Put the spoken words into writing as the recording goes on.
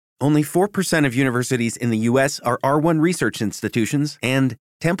Only 4% of universities in the U.S. are R1 research institutions, and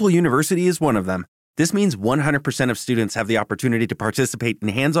Temple University is one of them. This means 100% of students have the opportunity to participate in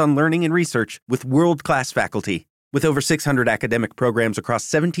hands-on learning and research with world-class faculty. With over 600 academic programs across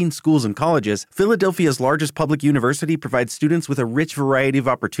 17 schools and colleges, Philadelphia's largest public university provides students with a rich variety of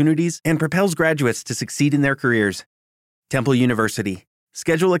opportunities and propels graduates to succeed in their careers. Temple University.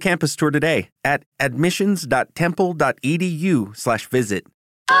 Schedule a campus tour today at admissions.temple.edu/visit.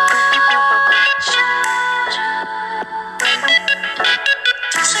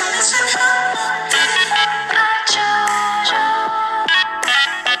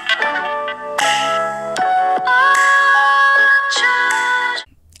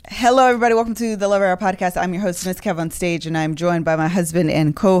 Hello, everybody. Welcome to the Love Hour podcast. I'm your host, Miss Kev on stage, and I'm joined by my husband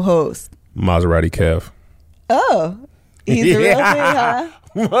and co-host, Maserati Kev. Oh, he's a real thing, huh?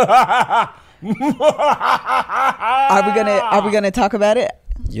 Are we gonna talk about it?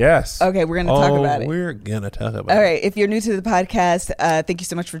 Yes. Okay, we're gonna talk about it. We're gonna talk about it. All right. If you're new to the podcast, thank you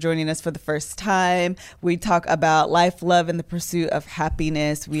so much for joining us for the first time. We talk about life, love, and the pursuit of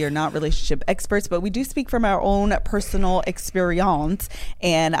happiness. We are not relationship experts, but we do speak from our own personal experience.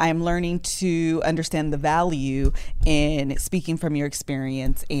 And I'm learning to understand the value in speaking from your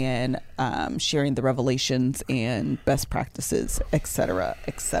experience and sharing the revelations and best practices, et cetera,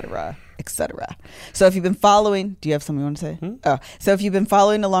 et cetera, etc. So if you've been following, do you have something you want to say? So if you've been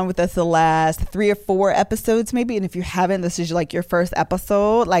following along with us the last 3 or 4 episodes maybe, and if you haven't, this is like your first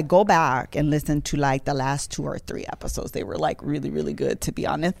episode, like go back and listen to like the last 2 or 3 episodes. They were like really, really good, to be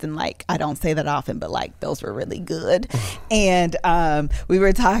honest. And like, I don't say that often, but like those were really good. And we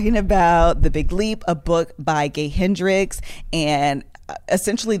were talking about The Big Leap, a book by Gay Hendricks, and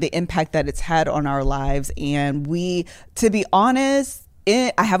essentially the impact that it's had on our lives. And we, to be honest,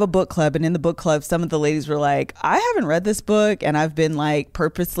 I have a book club, and in the book club, some of the ladies were like, I haven't read this book, and I've been like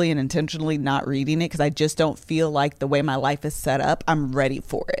purposely and intentionally not reading it because I just don't feel like the way my life is set up, I'm ready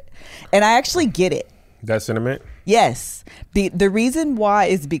for it. And I actually get it. That sentiment? Yes. The reason why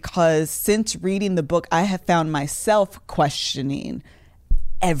is because since reading the book, I have found myself questioning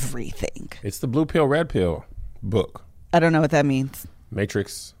everything. It's the blue pill, red pill book. I don't know what that means.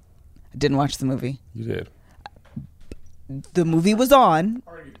 Matrix. I didn't watch the movie. You did. The movie was on.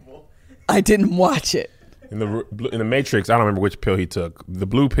 I didn't watch it. In the Matrix, I don't remember which pill he took. The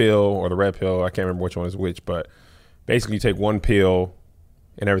blue pill or the red pill, I can't remember which one is which, but basically you take one pill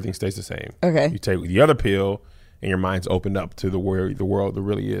and everything stays the same. Okay. You take the other pill and your mind's opened up to the world that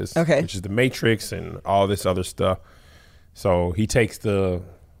really is. Okay. Which is the Matrix and all this other stuff. So he takes I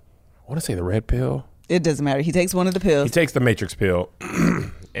want to say the red pill. It doesn't matter. He takes one of the pills. He takes the Matrix pill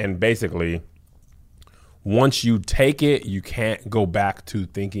and basically once you take it, you can't go back to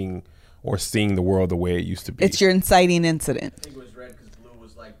thinking or seeing the world the way it used to be. It's your inciting incident. I think it was red because blue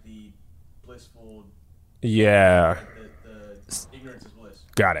was like the blissful. Yeah. The ignorance is bliss.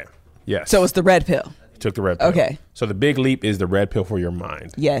 Got it. Yes. So it's the red pill. Took the red pill. Okay. So the big leap is the red pill for your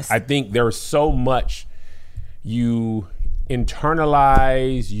mind. Yes. I think there's so much you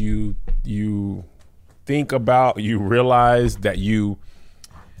internalize, you think about, you realize that you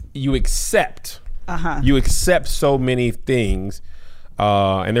accept. You accept so many things,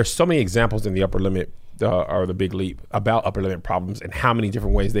 and there's so many examples in the Upper Limit or the Big Leap about upper limit problems and how many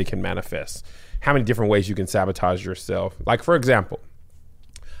different ways they can manifest, how many different ways you can sabotage yourself. Like, for example,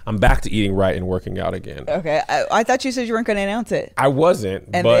 I'm back to eating right and working out again. Okay. I thought you said you weren't going to announce it. I wasn't.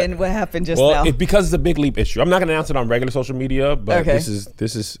 And then what happened just now? It's because it's a Big Leap issue. I'm not going to announce it on regular social media, but okay. this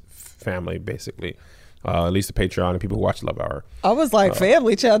is family, basically. At least the Patreon and people who watch Love Hour. I was like,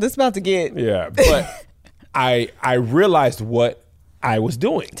 family, child, this about to get... Yeah, but I realized what I was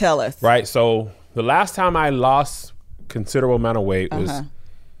doing. Tell us. Right? So the last time I lost considerable amount of weight was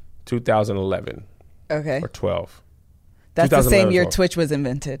 2011. Okay. Or 12. That's the same year Twitch was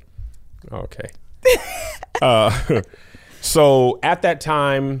invented. Okay. So at that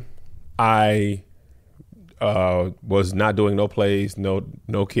time, I was not doing no plays, no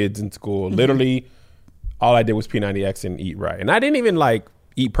kids in school. Literally, all I did was P90X and eat right. And I didn't even like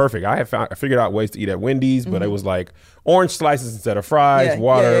eat perfect. I figured out ways to eat at Wendy's, but it was like orange slices instead of fries,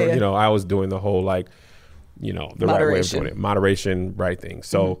 water. Yeah. You know, I was doing the whole like, you know, the right way of doing it. Moderation, right thing.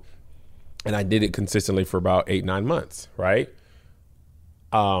 So, and I did it consistently for about 8-9 months, right?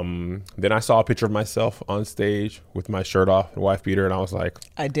 Then I saw a picture of myself on stage with my shirt off and wife beater, and I was like,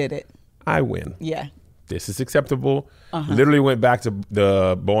 I did it. I win. Yeah. This is acceptable. Literally went back to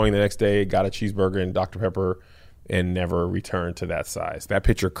the Boeing the next day, got a cheeseburger and Dr. Pepper, and never returned to that size. That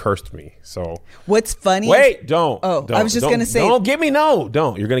picture cursed me. So what's funny? Wait, don't. Oh, don't, I was just going to say. Don't get me. No,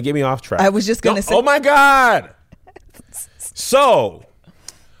 don't. You're going to get me off track. I was just going to say. Oh my God. So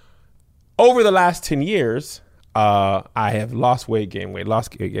over the last 10 years, I have lost weight, gained weight,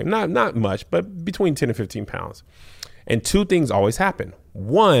 lost weight, gained, not much, but between 10 and 15 pounds. And two things always happen.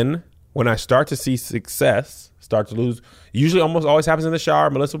 One, when I start to see success, start to lose, usually almost always happens in the shower.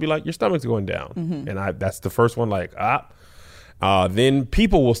 Melissa will be like, your stomach's going down. And that's the first one, like, up. Then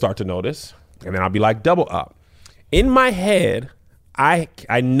people will start to notice, and then I'll be like, double up. In my head, I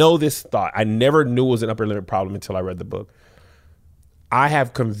know this thought. I never knew it was an upper limit problem until I read the book. I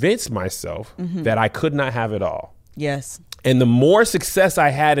have convinced myself that I could not have it all. Yes. And the more success I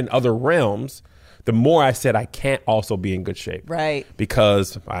had in other realms, the more I said I can't also be in good shape. Right.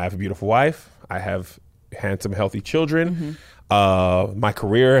 Because I have a beautiful wife. I have handsome, healthy children. My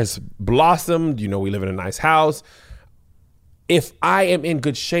career has blossomed. You know, we live in a nice house. If I am in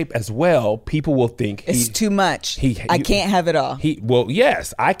good shape as well, people will think it's too much. I can't have it all. Well,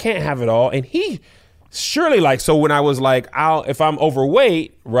 yes, I can't have it all. And he surely, like, so when I was like, if I'm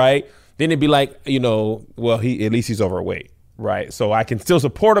overweight, right, then it'd be like, you know, well, at least he's overweight, right? So I can still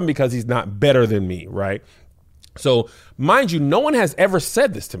support him because he's not better than me, right? So mind you, no one has ever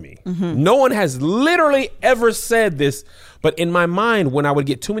said this to me. No one has literally ever said this. But in my mind, when I would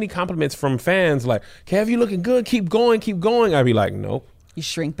get too many compliments from fans like, Kev, you looking good, keep going, I'd be like, nope. You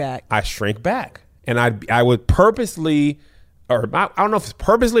shrink back. I shrink back. And I would purposely, or I don't know if it's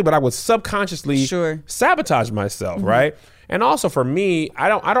purposely, but I would subconsciously sabotage myself, right? And also for me, I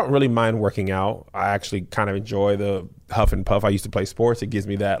don't really mind working out. I actually kind of enjoy the huff and puff. I used to play sports. It gives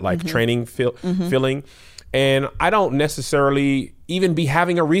me that like training feeling. And I don't necessarily even be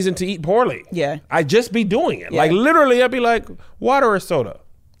having a reason to eat poorly. Yeah. I just be doing it. Yeah. Like literally I'd be like, water or soda?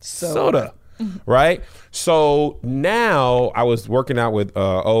 Soda. Right? So now I was working out with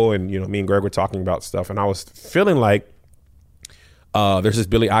and you know, me and Greg were talking about stuff, and I was feeling like there's this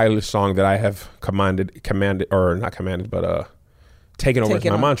Billie Eilish song that I have taken over as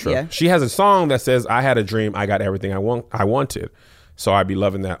my mantra. Yeah. She has a song that says, I had a dream, I got everything I wanted. So I'd be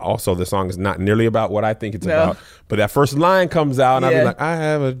loving that. Also, the song is not nearly about what I think it's about. But that first line comes out and I'd be like, I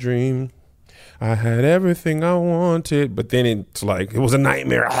have a dream. I had everything I wanted. But then it's like, it was a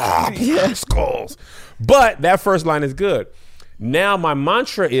nightmare. Skulls. But that first line is good. Now my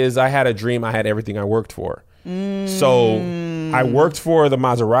mantra is, I had a dream. I had everything I worked for. So I worked for the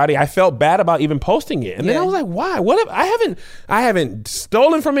Maserati. I felt bad about even posting it. And then I was like, why? I haven't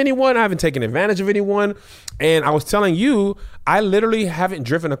stolen from anyone. I haven't taken advantage of anyone. And I was telling you, I literally haven't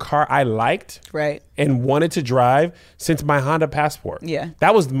driven a car I liked and wanted to drive since my Honda Passport. Yeah.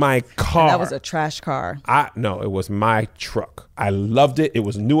 That was my car. And that was a trash car. No, it was my truck. I loved it. It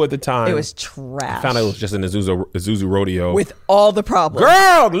was new at the time. It was trash. I found out it was just an Isuzu Rodeo. With all the problems.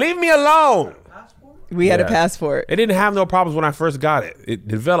 Girl, leave me alone. We had a Passport. It didn't have no problems when I first got it. It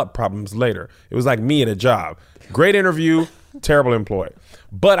developed problems later. It was like me at a job. Great interview, terrible employee.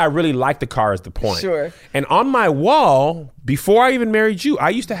 But I really liked the car is the point. Sure. And on my wall, before I even married you, I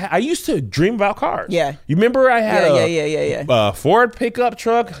used to dream about cars. Yeah. You remember I had a Ford pickup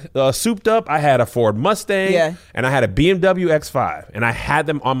truck, souped up. I had a Ford Mustang. Yeah. And I had a BMW X5. And I had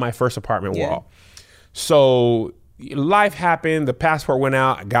them on my first apartment wall. So life happened. The Passport went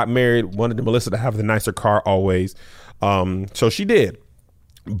out. I got married. Wanted Melissa to have the nicer car always. So she did.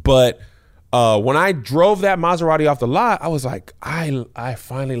 But when I drove that Maserati off the lot, I was like, I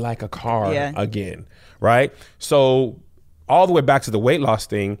finally like a car again. Right? So all the way back to the weight loss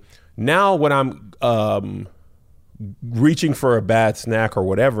thing. Now when I'm reaching for a bad snack or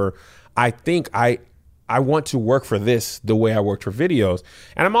whatever, I think I want to work for this the way I worked for videos.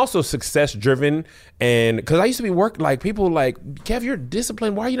 And I'm also success driven. And because I used to be people like, Kev, you're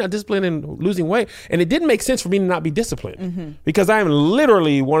disciplined. Why are you not disciplined in losing weight? And it didn't make sense for me to not be disciplined because I am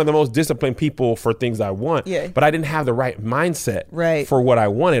literally one of the most disciplined people for things I want. Yeah. But I didn't have the right mindset for what I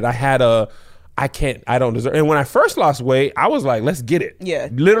wanted. I had I don't deserve. And when I first lost weight, I was like, let's get it. Yeah.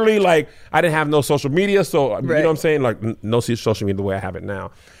 Literally, like, I didn't have no social media. So, you know what I'm saying? Like, no social media the way I have it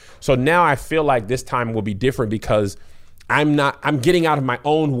now. So now I feel like this time will be different because I'm getting out of my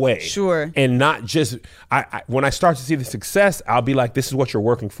own way. Sure. And not just, when I start to see the success, I'll be like, this is what you're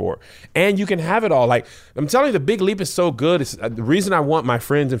working for. And you can have it all. Like, I'm telling you, the big leap is so good. It's, the reason I want my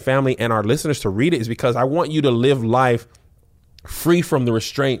friends and family and our listeners to read it is because I want you to live life free from the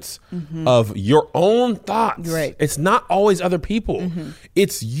restraints of your own thoughts. Right. It's not always other people.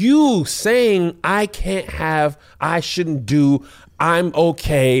 It's you saying, I can't have, I shouldn't do, I'm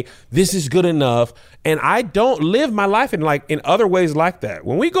okay, this is good enough. And I don't live my life in other ways like that.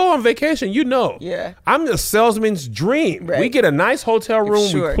 When we go on vacation, you know, I'm the salesman's dream. Right. We get a nice hotel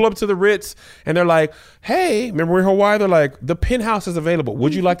room, we pull up to the Ritz, and they're like, hey, remember we're in Hawaii? They're like, the penthouse is available.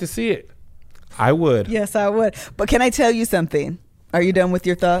 Would you like to see it? I would. Yes, I would. But can I tell you something? Are you done with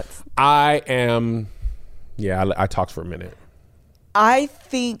your thoughts? I talked for a minute. I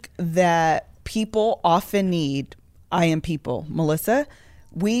think that people often need, I am people, Melissa,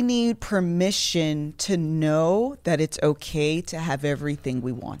 we need permission to know that it's okay to have everything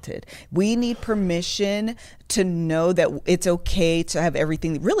we wanted. We need permission to know that it's okay to have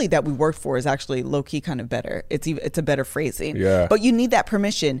everything really that we worked for is actually low key kind of better. It's a better phrasing. Yeah. But you need that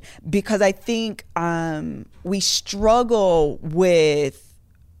permission because I think we struggle with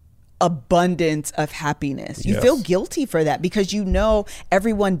abundance of happiness. You Yes. feel guilty for that because you know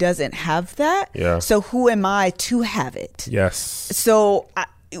everyone doesn't have that. Yeah. So who am I to have it? Yes. So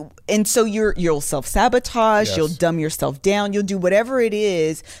you'll self-sabotage, Yes. you'll dumb yourself down, you'll do whatever it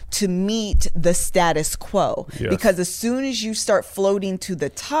is to meet the status quo. Yes. Because as soon as you start floating to the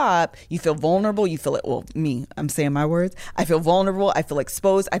top, you feel vulnerable, you feel it, well, I'm saying my words, I feel vulnerable, I feel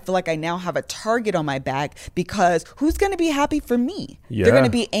exposed, I feel like I now have a target on my back because who's going to be happy for me? Yeah. They're going to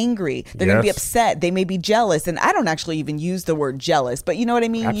be angry, they're going to be Yes. upset, they may be jealous, and I don't actually even use the word jealous, but you know what I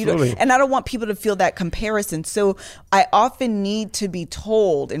mean? Absolutely. And I don't want people to feel that comparison. So I often need to be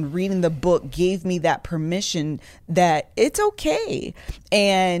told, and reading the book gave me that permission that it's okay.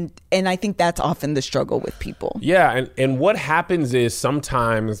 And I think that's often the struggle with people. Yeah, and what happens is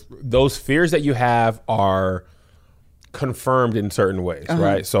sometimes those fears that you have are confirmed in certain ways,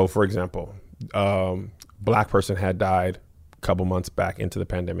 right? So, for example, black person had died a couple months back into the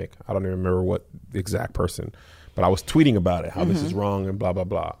pandemic. I don't even remember what the exact person, but I was tweeting about it, how this is wrong and blah, blah,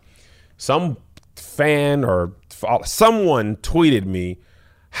 blah. Some fan or someone tweeted me,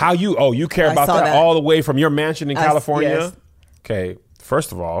 you care about saw that. all the way from your mansion in California? Yes. Okay,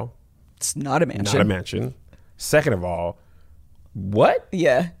 first of all, It's not a mansion. not a mansion. Second of all, what?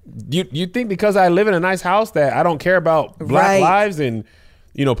 Yeah. You think because I live in a nice house that I don't care about black Right. lives and,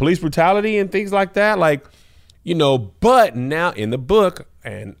 police brutality and things like that? Like, but now in the book,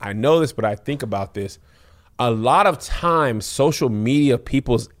 and I know this, but I think about this, a lot of times social media,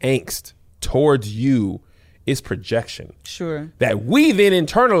 people's angst towards you is projection. Sure. That we then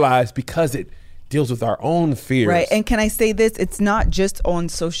internalize because it deals with our own fears. Right. And can I say this? It's not just on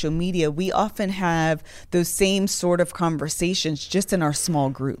social media. We often have those same sort of conversations just in our small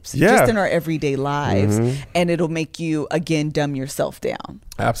groups, Yeah. just in our everyday lives. And it'll make you, again, dumb yourself down.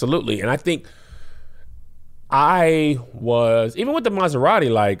 Absolutely. And I think I was, even with the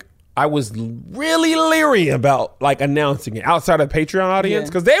Maserati, like, I was really leery about announcing it outside of the Patreon audience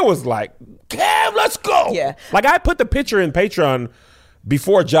because they was like, Kev, let's go. Yeah. Like I put the picture in Patreon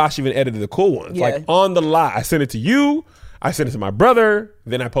before Josh even edited the cool ones. Yeah. Like on the live. I sent it to you. I sent it to my brother.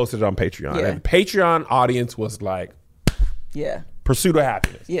 Then I posted it on Patreon. Yeah. And the Patreon audience was like, Yeah. pursuit of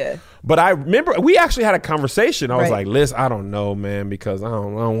happiness. Yeah. But I remember we actually had a conversation. I was Right. like, Liz, I don't know, man, because I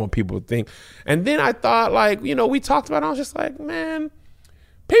don't want people to think. And then I thought we talked about it. I was just like, man,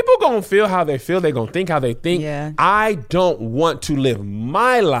 people gonna feel how they feel. They gonna think how they think. Yeah. I don't want to live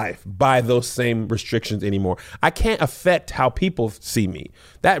my life by those same restrictions anymore. I can't affect how people see me.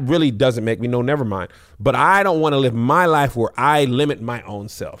 That really doesn't make me know, never mind. But I don't want to live my life where I limit my own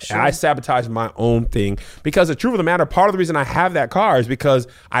self. Sure. I sabotage my own thing. Because the truth of the matter, part of the reason I have that car is because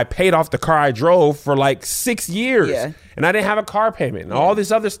I paid off the car I drove for 6 years. Yeah. And I didn't have a car payment and all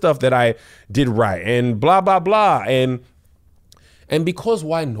this other stuff that I did right and blah, blah, blah. And because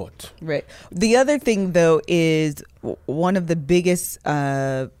why not? Right. The other thing, though, is one of the biggest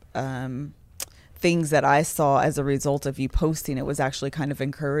things that I saw as a result of you posting it was actually kind of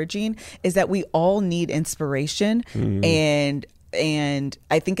encouraging is that we all need inspiration. And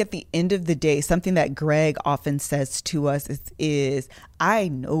I think at the end of the day, something that Greg often says to us is I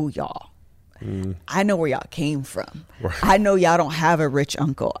know y'all. I know where y'all came from. Right. I know y'all don't have a rich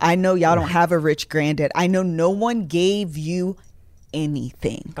uncle. I know y'all don't have a rich granddad. I know no one gave you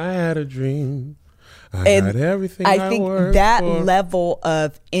anything. I had a dream. I And had everything I think worked that for. level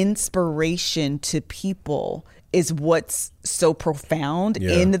of inspiration to people is what's so profound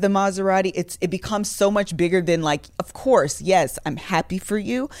Yeah. in the Maserati. It becomes so much bigger than of course, yes, I'm happy for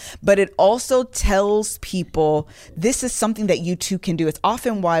you, but it also tells people this is something that you too can do. It's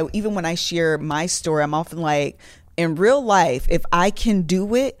often why even when I share my story, I'm often like, in real life, if I can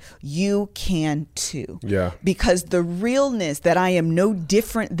do it, you can too. Yeah. Because the realness that I am no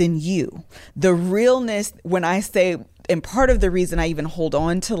different than you, the realness when I say, and part of the reason I even hold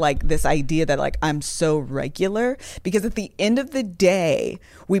on to this idea that I'm so regular, because at the end of the day,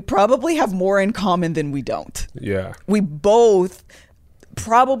 we probably have more in common than we don't. Yeah. We both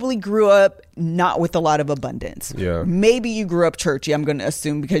probably grew up not with a lot of abundance. Yeah. Maybe you grew up churchy, I'm going to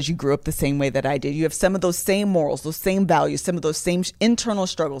assume, because you grew up the same way that I did. You have some of those same morals, those same values, some of those same internal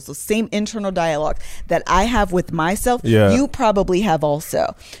struggles, those same internal dialogues that I have with myself. Yeah. You probably have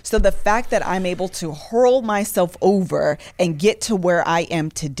also. So the fact that I'm able to hurl myself over and get to where I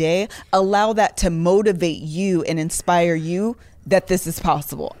am today, allow that to motivate you and inspire you that this is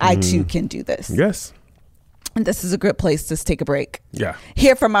possible. I too can do this. Yes. And this is a good place to take a break. Yeah.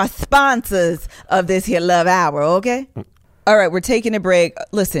 Hear from our sponsors of this here Love Hour, okay? All right, we're taking a break.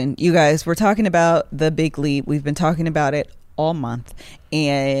 Listen, you guys, we're talking about the big leap. We've been talking about it all month.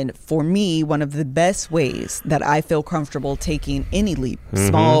 And for me, one of the best ways that I feel comfortable taking any leap,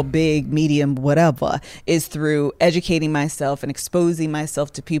 small, big, medium, whatever, is through educating myself and exposing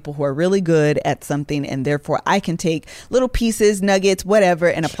myself to people who are really good at something. And therefore, I can take little pieces, nuggets, whatever,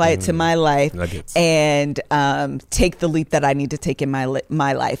 and apply it to my life and take the leap that I need to take in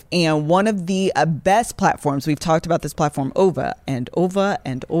my life. And one of the best platforms, we've talked about this platform over and over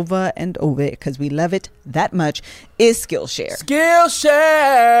and over and over because we love it that much, is Skillshare. Skillshare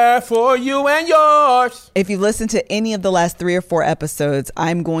for you and yours. If you've listened to any of the last 3 or 4 episodes,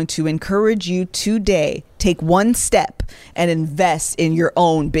 I'm going to encourage you today, take one step and invest in your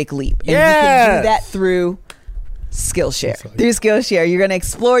own big leap. And you can do that through Skillshare. Through Skillshare, you're going to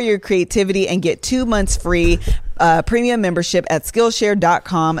explore your creativity and get 2 months free premium membership at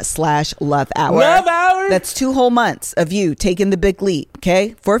Skillshare.com/lovehour. Love Hour. That's 2 whole months of you taking the big leap,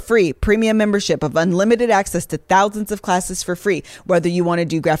 okay? For free. Premium membership of unlimited access to thousands of classes for free. Whether you want to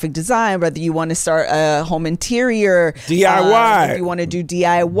do graphic design, whether you want to start a home interior. DIY. If you want to do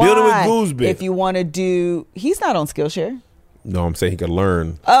DIY. Building with Gooseby. If you want to do... He's not on Skillshare. No, I'm saying he could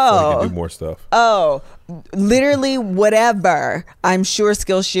learn so he can do more stuff. Oh, literally whatever. I'm sure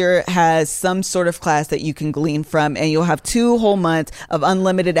Skillshare has some sort of class that you can glean from, and you'll have 2 whole months of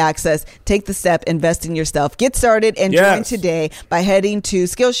unlimited access. Take the step, invest in yourself. Get started and join today by heading to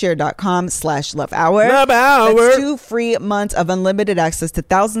Skillshare.com/lovehour. Love Hour. That's 2 free months of unlimited access to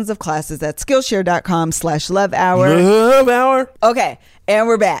thousands of classes at Skillshare.com/lovehour. Love Hour. Okay, and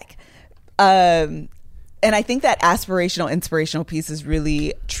we're back. And I think that aspirational, inspirational piece is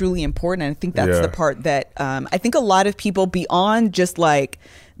really, truly important. And I think that's the part that I think a lot of people, beyond just like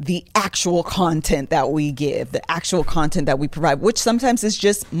the actual content that we give, the actual content that we provide, which sometimes is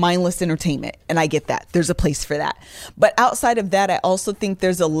just mindless entertainment. And I get that. There's a place for that. But outside of that, I also think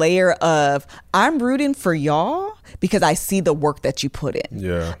there's a layer of I'm rooting for y'all because I see the work that you put in.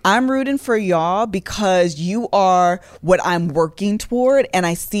 Yeah. I'm rooting for y'all because you are what I'm working toward, and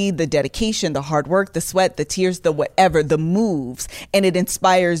I see the dedication, the hard work, the sweat, the tears, the whatever, the moves, and it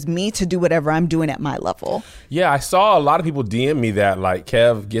inspires me to do whatever I'm doing at my level. Yeah, I saw a lot of people DM me that, like,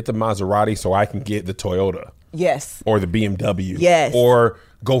 Kev, get the Maserati so I can get the Toyota. Yes. Or the BMW. Yes. Or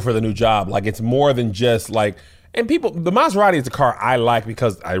go for the new job. Like, it's more than just like... And people, the Maserati is a car I like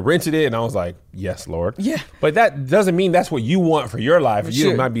because I rented it and I was like, yes, Lord. Yeah. But that doesn't mean that's what you want for your life. For You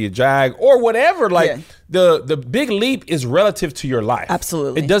sure. might be a Jag or whatever. Like the big leap is relative to your life.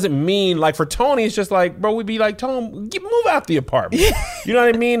 Absolutely. It doesn't mean like for Tony, it's just like, bro, we'd be like, Tony, move out the apartment. You know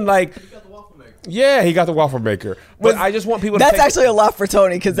what I mean? Like, yeah, he got the waffle maker. But I just want people to That's take actually a lot for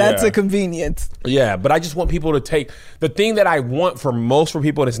Tony because that's Yeah. a convenience. Yeah, but I just want people to take the thing that I want for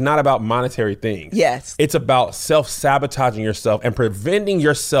people, and it's not about monetary things. Yes. It's about self-sabotaging yourself and preventing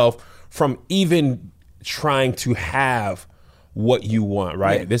yourself from even trying to have what you want,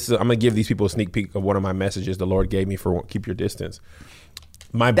 right? Yeah. I'm going to give these people a sneak peek of one of my messages the Lord gave me for Keep Your Distance.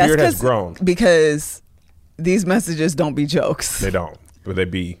 My That's beard has grown. because these messages don't be jokes. They don't. But they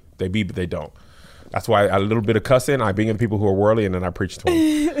be, but they don't. That's why a little bit of cussing, I bring in people who are worldly, and then I preach to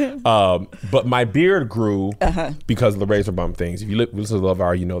them. But my beard grew because of the razor bump things. If you listen to Love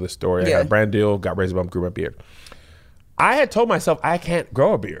Hour, you know this story. I had a brand deal, got razor bump, grew my beard. I had told myself I can't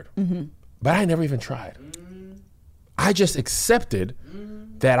grow a beard, but I never even tried. I just accepted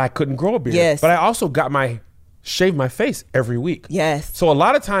that I couldn't grow a beard. Yes. But I also shave my face every week. Yes. So a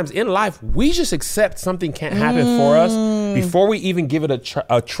lot of times in life, we just accept something can't happen for us before we even give it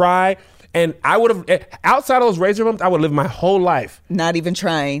a try. And I would have, outside of those razor bumps, I would live my whole life. Not even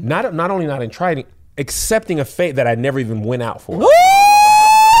trying. Not only not in trying, accepting a fate that I never even went out for. Woo!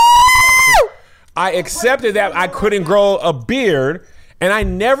 I accepted that I couldn't grow a beard. And I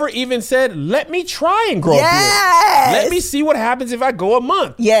never even said, let me try and grow a beard. Let me see what happens if I go a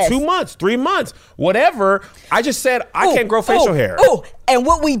month, 2 months, 3 months, whatever. I just said, I can't grow facial hair. Oh, and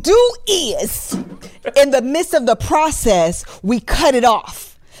what we do is, in the midst of the process, we cut it off.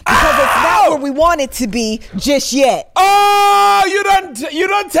 because it's not where we want it to be just yet. Oh, you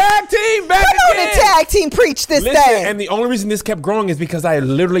done tag team back Come on again. and tag team preach this thing. And the only reason this kept growing is because I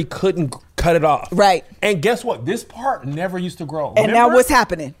literally couldn't cut it off. Right. And guess what? This part never used to grow. And now what's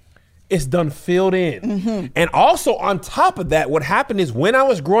happening? It's done filled in. And also on top of that, what happened is when I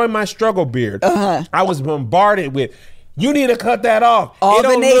was growing my struggle beard, I was bombarded with, you need to cut that off. All it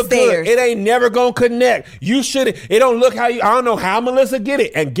don't the look good. naysayers. It ain't never gonna connect. You should. It don't look how you. I don't know how Melissa get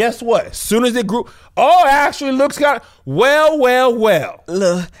it. And guess what? As soon as it grew, it actually looks kind of well.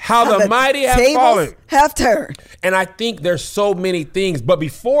 Look, How the mighty have tables fallen. have turned. And I think there's so many things. But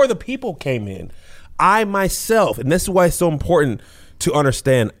before the people came in, I myself, and this is why it's so important to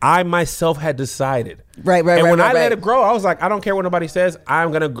understand, I myself had decided. Right. And when I let right. it grow, I was like, I don't care what nobody says.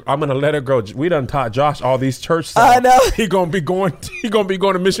 I'm gonna let it grow. We done taught Josh all these church songs. I know. He gonna be going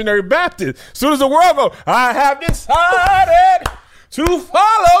to Missionary Baptist. As soon as the world goes, I have decided to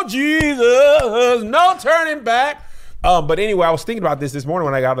follow Jesus. No turning back. But anyway, I was thinking about this morning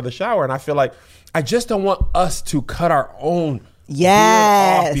when I got out of the shower, and I feel like I just don't want us to cut our own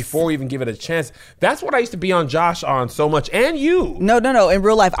Yes. off before we even give it a chance. That's what I used to be on Josh on so much, and you. No. In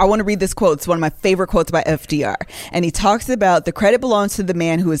real life, I want to read this quote. It's one of my favorite quotes by FDR. And he talks about the credit belongs to the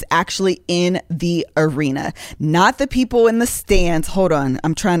man who is actually in the arena, not the people in the stands. Hold on.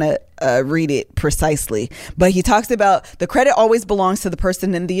 I'm trying to read it precisely. But he talks about the credit always belongs to the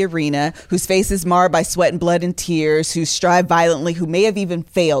person in the arena whose face is marred by sweat and blood and tears, who strive violently, who may have even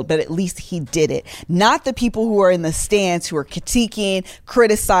failed, but at least he did it. Not the people who are in the stands who are critiquing,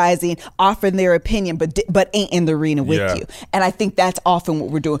 criticizing, offering their opinion, but ain't in the arena with you. And I think that's often what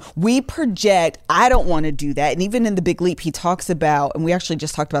we're doing. We project, I don't want to do that. And even in The Big Leap, he talks about, and we actually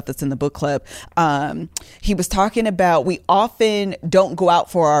just talked about this in the book club, he was talking about we often don't go out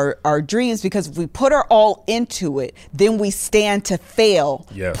for our dreams because if we put our all into it, then we stand to fail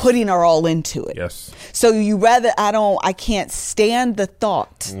putting our all into it. Yes. So I can't stand the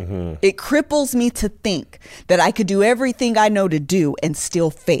thought. It cripples me to think that I could do everything I know to do and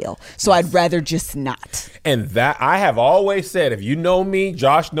still fail. So I'd rather just not. And that I have always said, if you know me,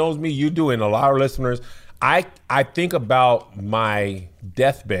 Josh knows me, you do, and a lot of listeners, I think about my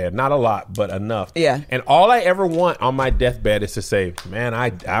deathbed, not a lot, but enough. Yeah. And all I ever want on my deathbed is to say, man,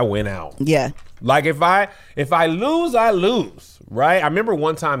 I went out. Yeah. Like if I lose, I lose, right? I remember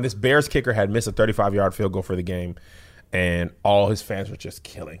one time this Bears kicker had missed a 35-yard field goal for the game, and all his fans were just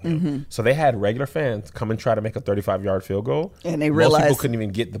killing him. So they had regular fans come and try to make a 35-yard field goal. And they realized most people couldn't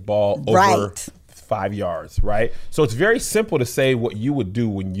even get the ball over 5 yards, right? So it's very simple to say what you would do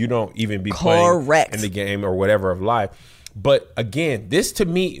when you don't even be playing in the game or whatever of life. But again, this to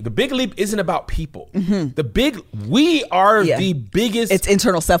me, the big leap isn't about people. We are the biggest. It's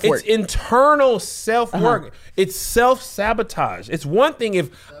internal self-work. It's internal self-work. It's self-sabotage. It's one thing if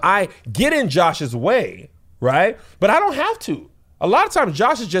I get in Josh's way, right? But I don't have to. A lot of times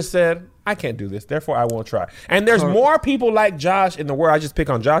Josh has just said, I can't do this, therefore I won't try. And there's more people like Josh in the world. I just pick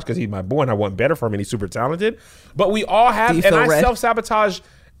on Josh because he's my boy and I want better for him and he's super talented. But we all have, and I self-sabotage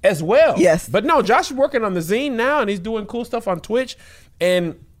as well. Yes. But no, Josh is working on the zine now and he's doing cool stuff on Twitch.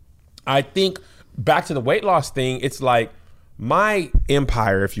 And I think back to the weight loss thing, it's like my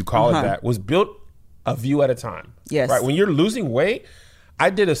empire, if you call it that, was built a view at a time. Yes. Right. When you're losing weight, I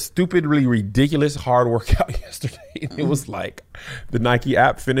did a stupidly ridiculous hard workout yesterday. It was like the Nike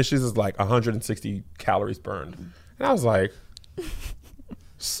app finishes is like 160 calories burned. And I was like,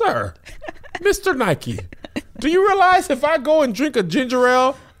 sir, Mr. Nike, do you realize if I go and drink a ginger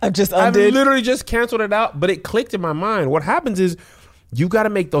ale, I've literally just canceled it out. But it clicked in my mind. What happens is you got to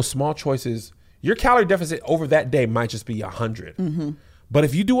make those small choices. Your calorie deficit over that day might just be 100. But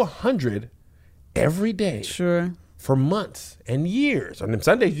if you do 100 every day, for months and years, and then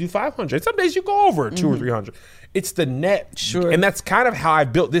some days you do 500, some days you go over 200 or 300. It's the net. And that's kind of how I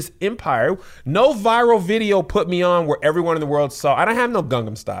built this empire. No viral video put me on where everyone in the world saw. I don't have no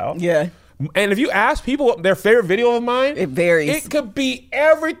Gangnam Style. Yeah. And if you ask people their favorite video of mine, it varies. It could be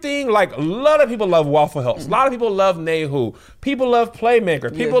everything. Like a lot of people love Waffle Helps. A lot of people love Nehu. People love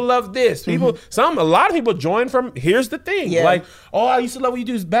Playmaker. People love this. A lot of people join from, here's the thing. Like, oh, I used to love what you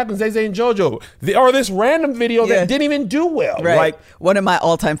do back when Zay Zay and JoJo. Or this random video that didn't even do well. Right. Like one of my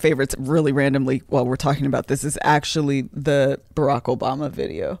all-time favorites, really randomly, while we're talking about this, is actually the Barack Obama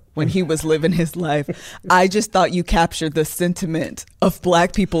video when he was living his life. I just thought you captured the sentiment of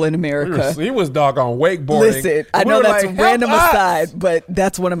black people in America. He was doggone wakeboarding. Listen, I know that's a random aside, but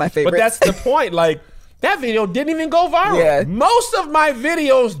that's one of my favorites. But that's the point. Like, that video didn't even go viral. Most of my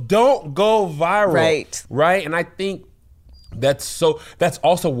videos don't go viral. Right. And I think That's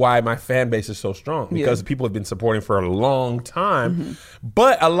also why my fan base is so strong, because people have been supporting for a long time.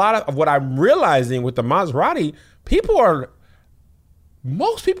 But a lot of what I'm realizing with the Maserati,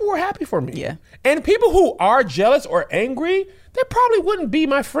 most people were happy for me. Yeah. And people who are jealous or angry, they probably wouldn't be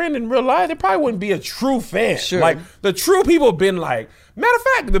my friend in real life. They probably wouldn't be a true fan. Sure. Like, the true people have been like, matter of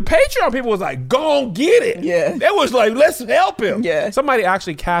fact, the Patreon people was like, go on, get it. Yeah. They was like, let's help him. Yeah. Somebody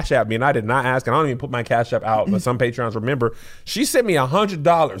actually Cash App me, and I did not ask, and I don't even put my Cash App out, but some Patreons remember. She sent me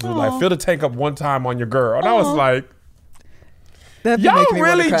 $100. It was like, fill the tank up one time on your girl. And I was like, That'd be y'all making me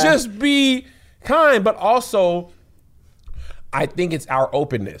wanna really cry. just be kind, but also I think it's our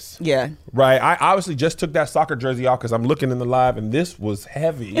openness. Yeah. Right. I obviously just took that soccer jersey off because I'm looking in the live and this was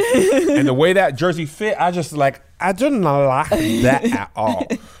heavy. And the way that jersey fit, I didn't like that at all.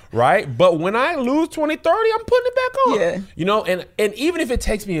 Right. But when I lose 20, 30, I'm putting it back on. Yeah. You know, and even if it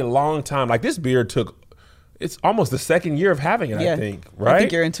takes me a long time, like this beard it's almost the second year of having it, Yeah. I think. Right. I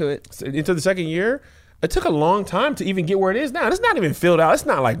think you're into it. Into the second year. It took a long time to even get where it is now. It's not even filled out. It's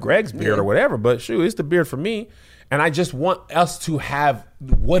not like Greg's beard or whatever, but shoot, it's the beard for me. And I just want us to have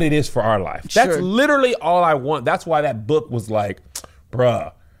what it is for our life. That's Sure. literally all I want. That's why that book was like,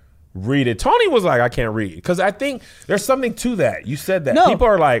 bruh, read it. Tony was like, I can't read. Because I think there's something to that. You said that. No. People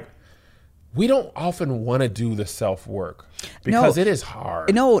are like, we don't often want to do the self-work because No. it is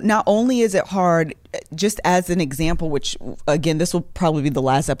hard. No, not only is it hard, just as an example, which again, this will probably be the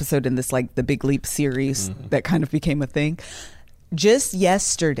last episode in this like the Big Leap series that kind of became a thing. Just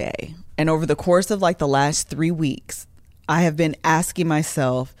yesterday and over the course of like the last 3 weeks, I have been asking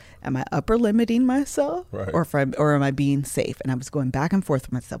myself, am I upper limiting myself Right. or am I being safe? And I was going back and forth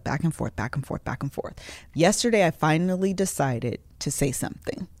with myself, back and forth, back and forth, back and forth. Yesterday, I finally decided to say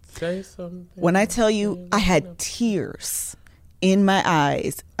something. Say something. When I tell you I had tears in my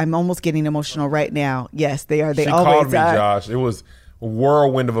eyes, I'm almost getting emotional right now. Yes, they are. They She always called me, are. Josh. It was a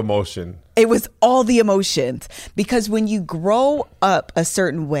whirlwind of emotion. It was all the emotions, because when you grow up a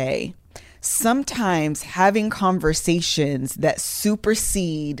certain way, sometimes having conversations that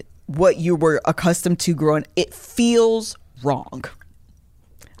supersede what you were accustomed to growing, it feels wrong.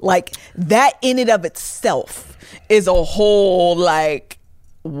 Like that in and of itself is a whole like,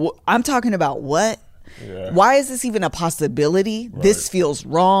 I'm talking about what? Yeah. Why is this even a possibility? This feels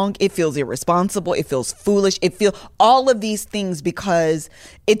wrong. It feels irresponsible. It feels foolish. It feels all of these things because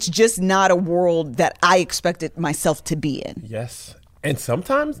it's just not a world that I expected myself to be in. Yes. And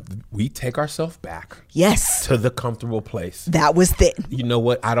sometimes we take ourselves back Yes, to the comfortable place. that was then. You know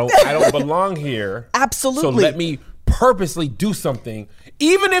what? I don't belong here. Absolutely. So let me purposely do something.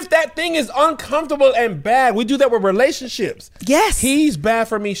 Even if that thing is uncomfortable and bad. We do that with relationships. Yes. He's bad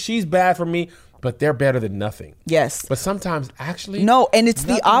for me. She's bad for me. But they're better than nothing. Yes. But sometimes actually. No, and it's the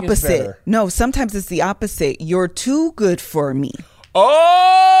nothing is opposite. better. No, sometimes it's the opposite. You're too good for me.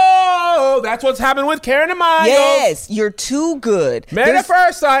 Oh, that's what's happened with Karen and Miles. Yes, you're too good. Man at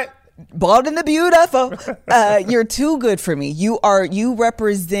first sight. Bald and the beautiful. You're too good for me. You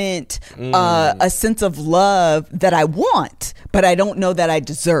represent a sense of love that I want, but I don't know that I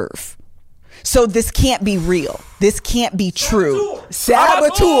deserve. So this can't be real. This can't be true.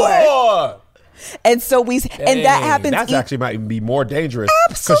 Saboteur. And so and that happens. That's actually might be more dangerous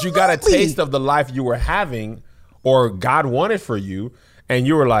because you got a Absolutely. taste of the life you were having or God wanted for you, and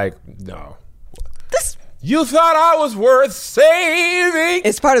you were like, no. This You thought I was worth saving.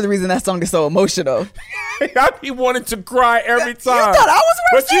 it's part of the reason that song is so emotional. I be wanting to cry every time. You thought I was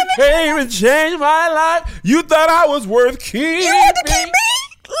worth But you came and changed my life. You thought I was worth keeping. You had to keep me,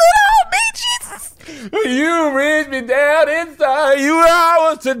 little old me, Jesus. You reached me down inside. You were I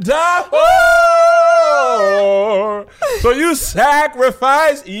was to die for. So you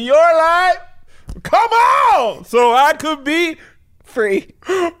sacrificed your life. Come on. So I could be Free.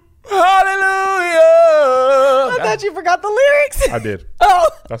 hallelujah. I thought you forgot the lyrics. I did. Oh.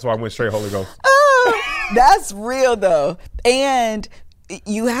 That's why I went straight Holy Ghost. Oh, that's real though. And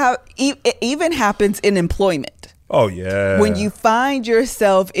you have it even happens in employment. Oh, yeah. When you find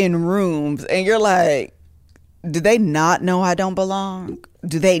yourself in rooms and you're like, do they not know I don't belong?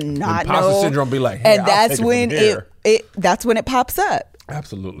 Do they not Imposter know? syndrome be like, hey, and I'll that's take it when from here. that's when it pops up.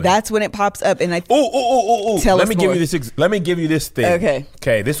 Absolutely. That's when it pops up. And I Ooh. Tell Let us me more. give you this. Let me give you this thing.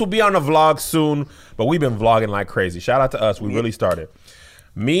 Okay. This will be on the vlog soon, but we've been vlogging like crazy. Shout out to us. We really started.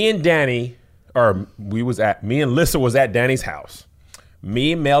 Me and Lissa was at Danny's house.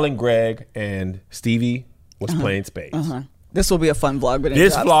 Me, Mel, and Greg and Stevie was playing spades. this will be a fun vlog. But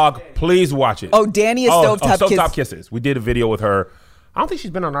This vlog, please watch it. Oh, Danny is Stovetop Kisses. We did a video with her. I don't think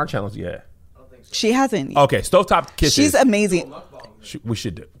she's been on our channels yet. She hasn't. Okay, Stovetop Kisses. She's amazing. We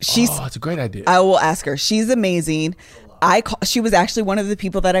should do. She's- Oh, it's a great idea. I will ask her. She's amazing. She was actually one of the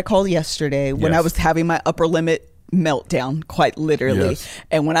people that I called yesterday when I Yes. was having my upper limit meltdown, quite literally. Yes.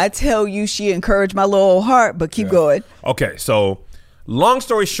 And when I tell you, she encouraged my little old heart, but keep going. Okay, so long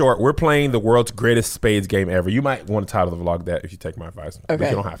story short, we're playing the world's greatest spades game ever. You might want to title the vlog that if you take my advice. But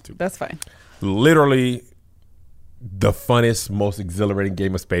you don't have to. That's fine. Literally the funnest, most exhilarating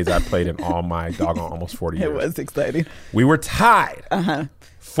game of spades I've played in all my doggone almost 40 years. It was exciting. We were tied.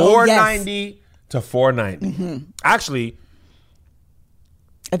 490 to 490. Actually,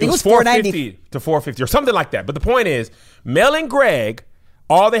 I think it was 450 to 450 or something like that. But the point is, Mel and Greg,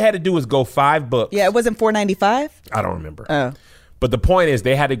 all they had to do was go 5 books. Yeah, it wasn't 495. I don't remember. Oh. But the point is,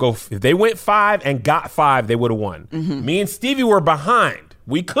 they had to go. If they went 5 and got 5, they would have won. Me and Stevie were behind.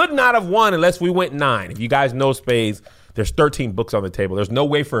 We could not have won unless we went 9. If you guys know spades, there's 13 books on the table. There's no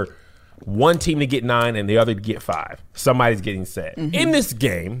way for one team to get 9 and the other to get 5. Somebody's getting set. In this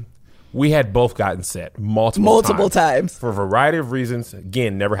game, we had both gotten set multiple times. for a variety of reasons.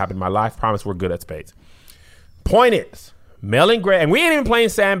 Again, never happened in my life. Promise we're good at spades. Point is, Mel and Greg, and we ain't even playing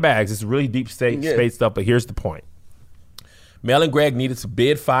sandbags. It's really deep spade stuff, but here's the point. Mel and Greg needed to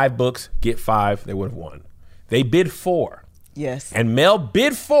bid 5 books, get 5, they would have won. They bid 4. Yes. And Mel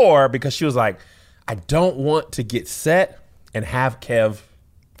bid 4 because she was like, I don't want to get set and have Kev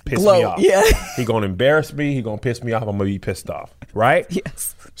piss me off. Yeah. He gonna embarrass me. He gonna piss me off. I'm gonna be pissed off. Right?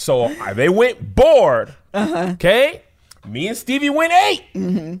 Yes. So they went board. Okay? Me and Stevie went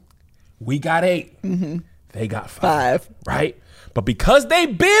 8. We got 8. They got 5. Right? But because they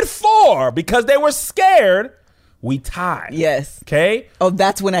bid 4, because they were scared, we tied. Yes. Okay? Oh,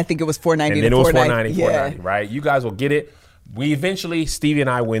 that's when I think it was 490 And then to it was 490. 490, right? You guys will get it. We eventually, Stevie and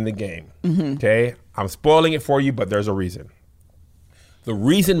I win the game. Okay? I'm spoiling it for you, but there's a reason. The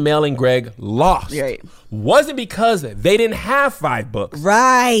reason Mel and Greg lost wasn't because they didn't have 5 books.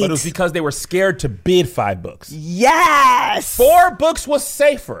 Right. But it was because they were scared to bid 5 books. Yes. 4 books was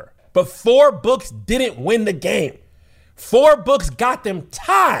safer, but 4 books didn't win the game. 4 books got them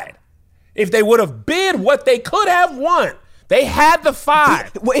tied. If they would have bid what they could have won, they had the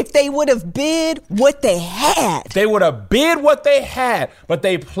 5. If they would have bid what they had. They would have bid what they had, but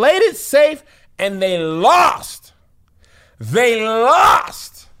they played it safe and they lost. They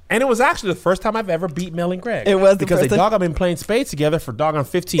lost. And it was actually the first time I've ever beat Mel and Greg. It was because they doggone been playing spades together for doggone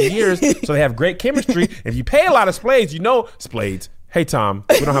 15 years, so they have great chemistry. If you pay a lot of spades, you know spades. Hey, Tom,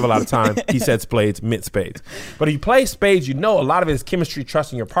 we don't have a lot of time. He said spades, meant spades. But if you play spades, you know a lot of it is chemistry,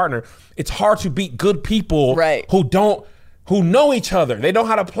 trusting your partner. It's hard to beat good people who know each other. They know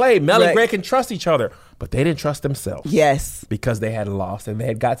how to play. Mel and Greg can trust each other. But they didn't trust themselves. Yes. Because they had lost and they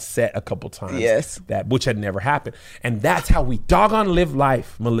had got set a couple times. Yes. Which had never happened. And that's how we doggone live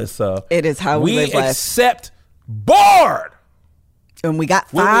life, Melissa. It is how we live life. We accept bored. And we got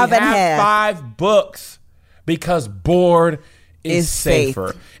 5 and a half. 5 books because bored is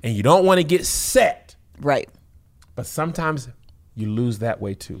safer. And you don't want to get set. Right. But sometimes you lose that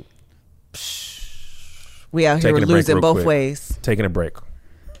way too. We out here losing both ways. Taking a break.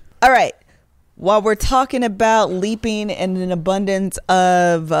 All right. While we're talking about leaping in an abundance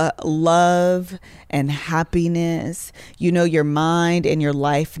of love and happiness, you know your mind and your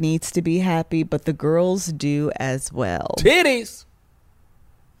life needs to be happy, but the girls do as well. Titties.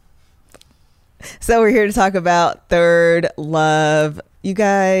 So we're here to talk about Third Love. You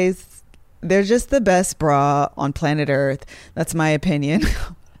guys, they're just the best bra on planet Earth. That's my opinion.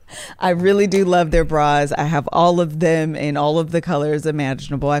 I really do love their bras. I have all of them in all of the colors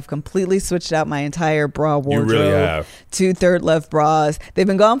imaginable. I've completely switched out my entire bra wardrobe to Third Love bras. They've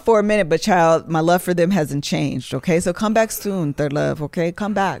been gone for a minute, but child, my love for them hasn't changed. Okay, so come back soon, Third Love. Okay,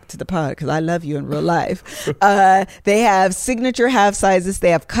 come back to the pod because I love you in real life. They have signature half sizes. They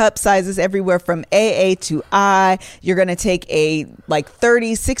have cup sizes everywhere from AA to I. You're going to take a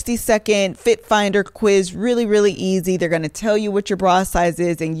 60 second fit finder quiz. Really, really easy. They're going to tell you what your bra size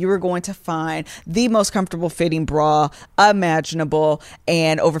is, and you are going to find the most comfortable fitting bra imaginable.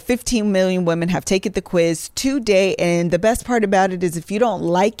 And over 15 million women have taken the quiz today. And the best part about it is if you don't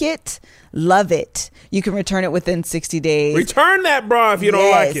like it, love it, you can return it within 60 days. Return that bra if you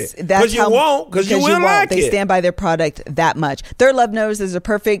don't like it. Because you won't. Because you will like it. They stand by their product that much. Third Love knows is a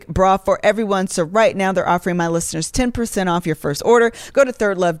perfect bra for everyone. So right now they're offering my listeners 10% off your first order. Go to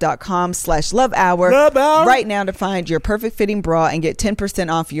thirdlove.com/love hour right now to find your perfect fitting bra and get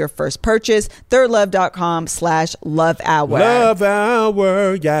 10% off your first purchase. thirdlove.com/love hour. Love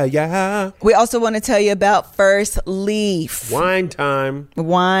hour, yeah. We also want to tell you about First Leaf. Wine time.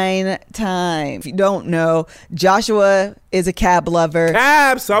 If you don't know, Joshua is a cab lover.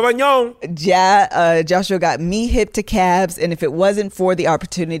 Cab Sauvignon. Joshua got me hip to cabs, and if it wasn't for the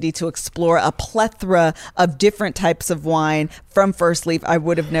opportunity to explore a plethora of different types of wine from First Leaf, I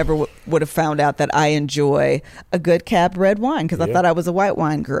would have never would have found out that I enjoy a good cab red wine, because I thought I was a white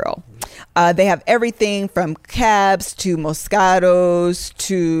wine girl. They have everything from cabs to Moscatos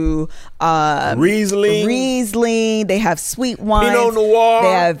to Riesling. They have sweet wines. Pinot Noir.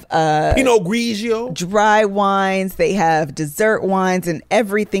 They have Pinot Grigio. dry wines. They have dessert wines and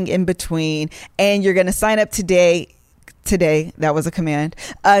everything in between. And you're going to sign up today, that was a command,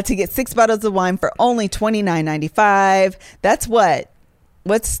 to get 6 bottles of wine for only $29.95. That's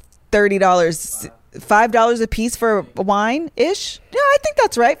what's $30? $5 a piece for wine ish? Yeah, I think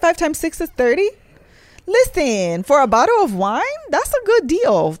that's right. 5 times 6 is 30. Listen, for a bottle of wine, that's a good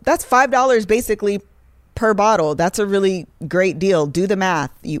deal. That's $5 basically per bottle. That's a really great deal. Do the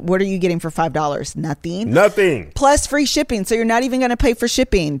math. What are you getting for $5? Nothing. Plus free shipping. So you're not even going to pay for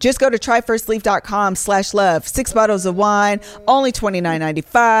shipping. Just go to tryfirstleaf.com/love. 6 bottles of wine, only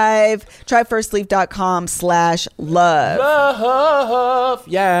 $29.95. Tryfirstleaf.com/love. Love.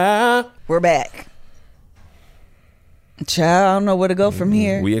 Yeah. We're back. Child, I don't know where to go from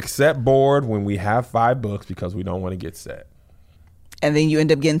here. We accept board when we have 5 books because we don't want to get set. And then you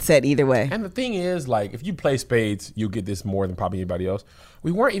end up getting set either way. And the thing is, like, if you play spades, you'll get this more than probably anybody else.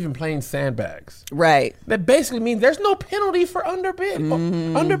 We weren't even playing sandbags. Right. That basically means there's no penalty for underbidding.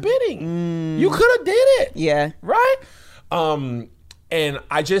 You could have did it. Yeah. Right? And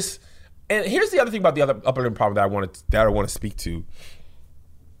here's the other thing about the other upper limit problem that I want to speak to.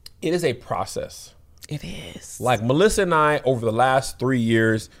 It is a process. It is. Like Melissa and I, over the last 3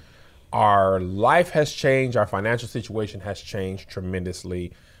 years, our life has changed. Our financial situation has changed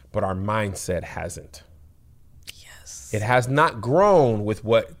tremendously, but our mindset hasn't. Yes. It has not grown with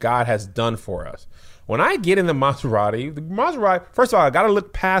what God has done for us. When I get in the Maserati, first of all, I got to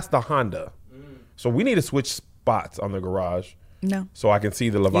look past the Honda. So we need to switch spots on the garage. No. So I can see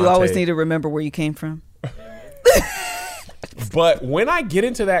the Levante. You always need to remember where you came from. But when I get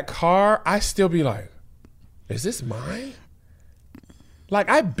into that car, I still be like, is this mine? Like,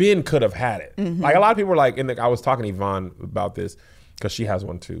 could have had it. Mm-hmm. Like, a lot of people were like, I was talking to Yvonne about this because she has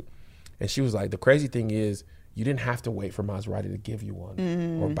one too. And she was like, the crazy thing is, you didn't have to wait for Maserati to give you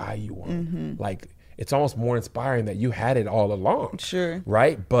one or buy you one. Like, it's almost more inspiring that you had it all along. Sure.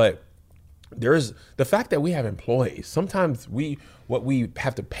 Right? But there's the fact that we have employees. Sometimes what we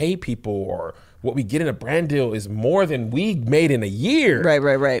have to pay people or what we get in a brand deal is more than we made in a year.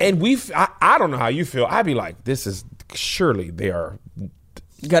 Right. And I don't know how you feel. I'd be like, surely they are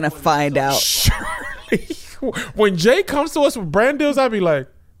gonna find out. Surely. When Jay comes to us with brand deals, I'd be like,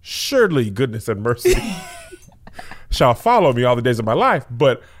 surely goodness and mercy shall follow me all the days of my life.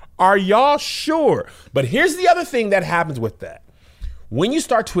 But are y'all sure? But here's the other thing that happens with that. When you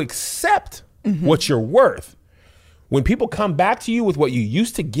start to accept what you're worth, when people come back to you with what you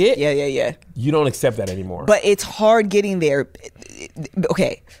used to get, you don't accept that anymore. But it's hard getting there.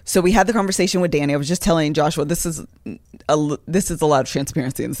 Okay, so we had the conversation with Danny. I was just telling Joshua, this is a lot of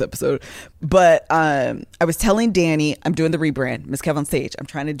transparency in this episode. But I was telling Danny, I'm doing the rebrand, Miss Kev on Stage. I'm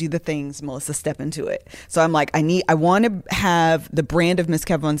trying to do the things, Melissa, step into it. So I'm like, I want to have the brand of Miss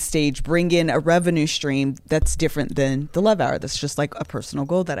Kev on Stage bring in a revenue stream that's different than the Love Hour. That's just like a personal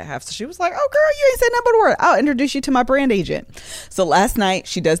goal that I have. So she was like, oh girl, you ain't said nothing but a word. I'll introduce you to my brand agent. So last night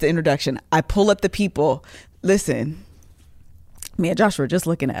she does the introduction. I pull up the people. Listen, me and Joshua are just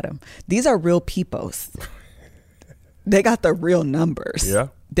looking at them. These are real peoples. They got the real numbers. Yeah.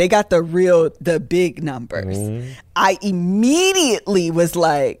 They got the big numbers. I immediately was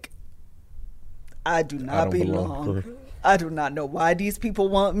like, I do not belong. I do not know why these people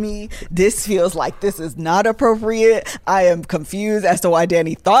want me. This feels like this is not appropriate. I am confused as to why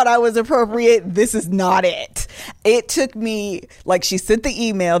Danny thought I was appropriate. This is not it. It took me, like, she sent the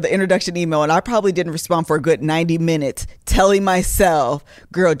email, the introduction email, and I probably didn't respond for a good 90 minutes telling myself,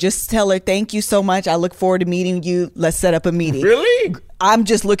 girl, just tell her thank you so much. I look forward to meeting you. Let's set up a meeting. Really? I'm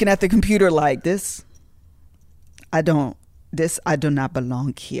just looking at the computer like I do not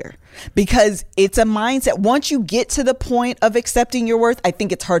belong here, because it's a mindset. Once you get to the point of accepting your worth, I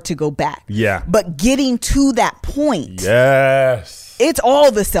think it's hard to go back. Yeah. But getting to that point, yes, it's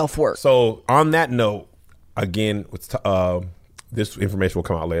all the self-worth. So on that note, again, this information will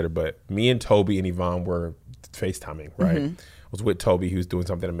come out later, but me and Toby and Yvonne were FaceTiming, right? I was with Toby. He was doing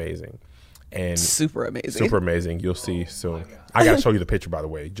something amazing. And super amazing. You'll see soon. I got to show you the picture, by the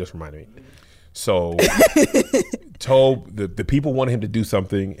way. Just reminded me. So told the people wanted him to do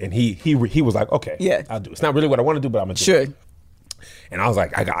something, and he was like, okay, yeah, I'll do it. It's not really what I want to do, but I'm gonna do it. And I was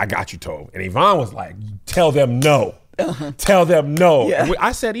like, I got you, Tob. And Yvonne was like, tell them no. tell them no. Yeah.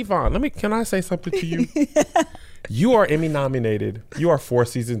 I said, Yvonne, can I say something to you? You are Emmy nominated. You are 4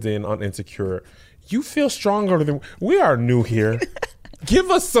 seasons in on Insecure. You feel stronger than we are new here. Give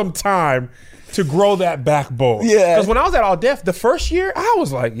us some time to grow that backbone. Yeah. Because when I was at All Def, the first year, I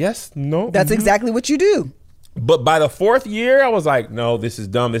was like, yes, no. That's exactly what you do. But by the 4th year, I was like, no, this is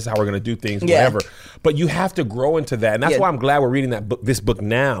dumb. This is how we're going to do things, Yeah. whatever. But you have to grow into that. And that's why I'm glad we're reading this book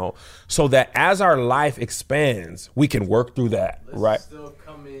now, so that as our life expands, we can work through that, right? Still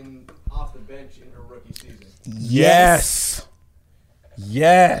coming off the bench in her rookie season. Yes.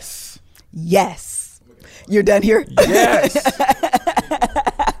 Yes. Yes. You're done here? Yes.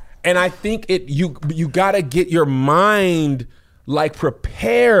 And I think you got to get your mind like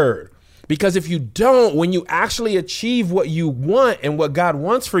prepared. Because if you don't, when you actually achieve what you want and what God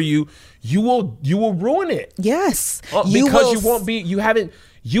wants for you, you will ruin it. Yes. Because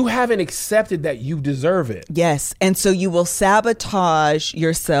you haven't accepted that you deserve it. Yes. And so you will sabotage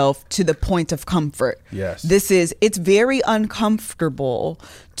yourself to the point of comfort. Yes. It's very uncomfortable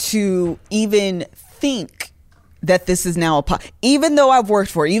to even think that this is now even though I've worked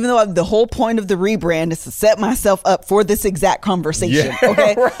for it, even though the whole point of the rebrand is to set myself up for this exact conversation. Yeah,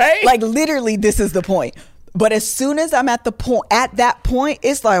 okay. right? Like literally this is the point. But as soon as I'm at that point,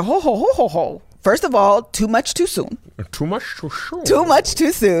 it's like, ho. First of all, too much too soon. Too much too soon. Too much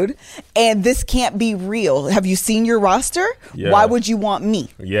too soon. And this can't be real. Have you seen your roster? Yeah. Why would you want me?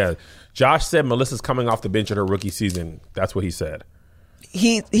 Yeah. Josh said Melissa's coming off the bench in her rookie season. That's what he said.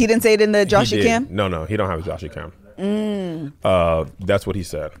 He didn't say it in the Joshie He did. Cam? No, he don't have a Joshie Cam. That's what he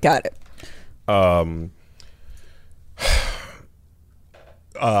said. Got it. On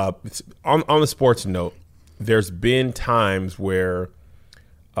the sports note, there's been times where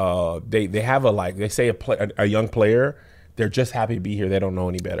they have they say a young player, they're just happy to be here. They don't know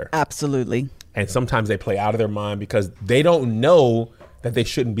any better. Absolutely. And sometimes they play out of their mind because they don't know that they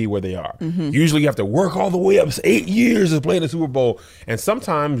shouldn't be where they are. Mm-hmm. Usually you have to work all the way up 8 years of playing the Super Bowl. And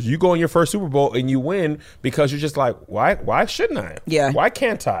sometimes you go in your first Super Bowl and you win because you're just like, why shouldn't I? Yeah. Why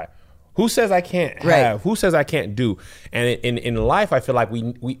can't I? Who says I can't Right. have? Who says I can't do? And in life, I feel like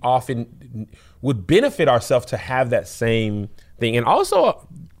we often would benefit ourselves to have that same thing. And also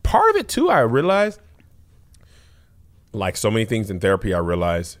part of it too, I realized, like so many things in therapy, I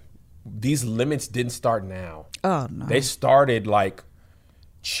realized these limits didn't start now. Oh, no. They started like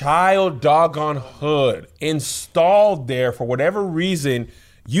child doggone hood, installed there for whatever reason.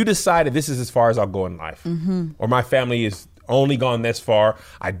 You decided this is as far as I'll go in life, or my family is only gone this far.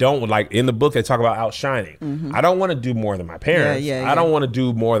 I don't like in the book they talk about outshining. I don't want to do more than my parents. Yeah. I don't want to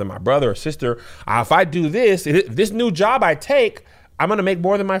do more than my brother or sister. If I do this new job I take, I'm going to make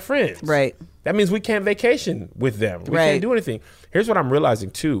more than my friends. Right. That means we can't vacation with them. We Right. can't do anything. Here's what I'm realizing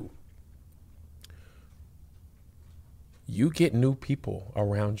too. You get new people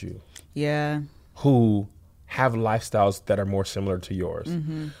around you Yeah. who have lifestyles that are more similar to yours.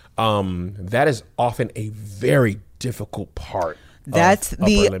 That is often a very difficult part. That's of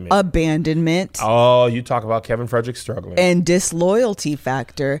the upper limit. abandonment Oh, you talk about Kevin Frederick struggling. and disloyalty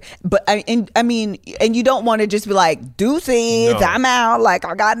factor. But I mean, and you don't want to just be like, deuces, No. I'm out. Like,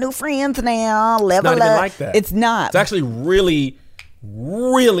 I got new friends now. Level It's not up. even like that. It's not. It's actually really,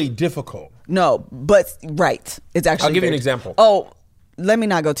 really difficult. No, but right. It's actually. I'll give you an very- example. Oh, let me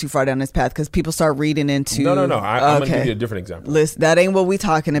not go too far down this path because people start reading into. No. I'm going to give you a different example. Listen, that ain't what we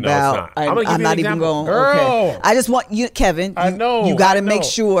talking about. not. I'm gonna give you an not even example. going. Girl. Okay. I just want you, Kevin. I know. You got I to make know.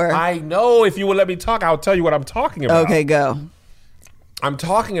 sure. I know. If you would let me talk, I'll tell you what I'm talking about. Okay, go. I'm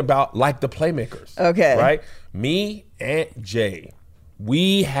talking about like the Playmakers. Okay. Right? Me, Aunt Jay,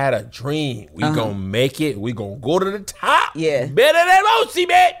 we had a dream. We gonna make it. We gonna go to the top. Yeah. Better than Mosi,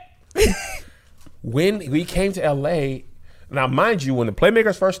 man. When we came to LA, now mind you, when the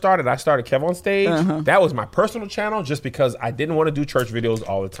Playmakers first started, I started Kev on Stage. That was my personal channel just because I didn't want to do church videos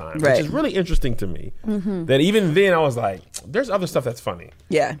all the time. Right. Which is really interesting to me. That even then I was like, there's other stuff that's funny.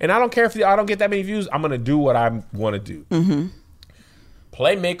 Yeah. And I don't care if I don't get that many views, I'm gonna do what I want to do.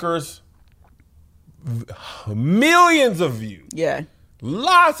 Playmakers, millions of views. Yeah.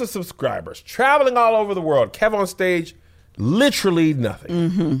 Lots of subscribers, traveling all over the world. Kev on Stage, literally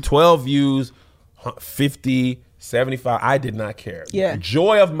nothing. 12 views, 50, 75. I did not care. Yeah.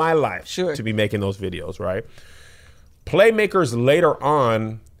 Joy of my life Sure. to be making those videos, right? Playmakers later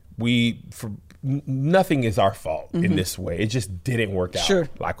on, nothing is our fault in this way. It just didn't work out Sure.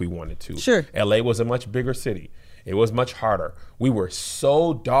 like we wanted to. Sure. LA was a much bigger city. It was much harder. We were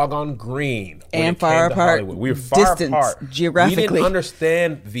so doggone green when And it far came to apart, Hollywood. We were far distance, apart. geographically. We didn't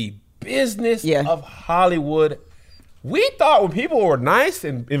understand the business Yeah. of Hollywood. We thought when people were nice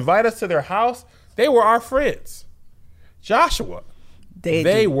and invite us to their house, they were our friends. Joshua, They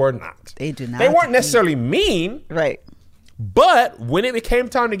they do. were not. They do not. They weren't necessarily mean, Right. but when it became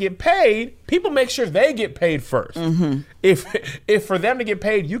time to get paid, people make sure they get paid first. Mm-hmm. If for them to get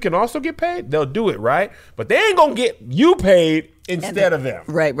paid, you can also get paid, they'll do it, right? But they ain't gonna get you paid instead of them.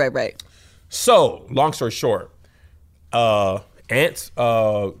 Right. So, long story short, Ant's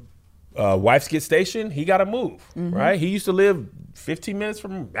wife's get station, he got to move, right? He used to live 15 minutes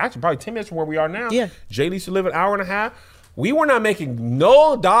from, actually probably 10 minutes from where we are now. Yeah. Jay used to live an hour and a half. We were not making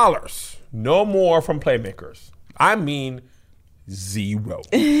no dollars, no more from Playmakers. I mean, zero.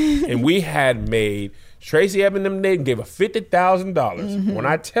 And we had made, Tracy Eben and them gave a $50,000. When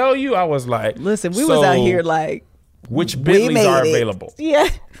I tell you, I was like, Listen, we was out here like, which we Bentleys made are it. available? Yeah.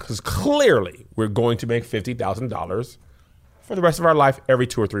 Because clearly we're going to make $50,000 for the rest of our life every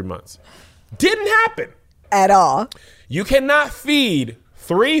 2 or 3 months. Didn't happen. At all. You cannot feed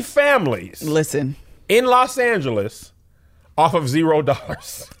 3 families Listen. in Los Angeles off of $0.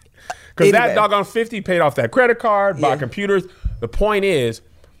 Because Anyway. that doggone 50 paid off that credit card, bought Yeah. computers. The point is,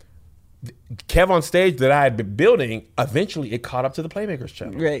 Kev on Stage that I had been building, eventually it caught up to the Playmakers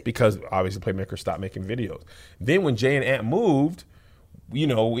channel. Right. Because obviously Playmakers stopped making videos. Then when Jay and Ant moved, you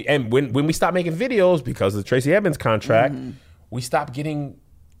know, when we stopped making videos because of the Tracy Evans contract, we stopped getting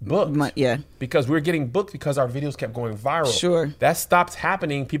booked. Yeah. Because we were getting booked because our videos kept going viral. Sure. That stops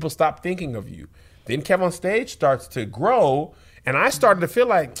happening. People stop thinking of you. Then Kev on Stage starts to grow, and I started to feel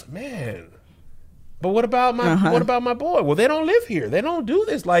like, man, but what about my boy? Well, they don't live here. They don't do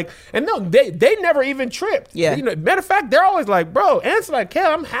this. Like, and no, they never even tripped. Yeah. You know, matter of fact, they're always like, bro, Ant's like,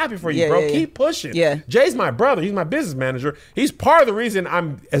 Kev, I'm happy for you, Yeah, bro. yeah, yeah. Keep pushing. Yeah. Jay's my brother. He's my business manager. He's part of the reason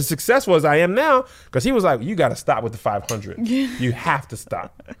I'm as successful as I am now, because he was like, you got to stop with the 500. You have to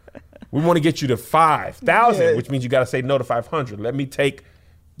stop. We want to get you to 5,000, Yeah. which means you got to say no to 500. Let me take,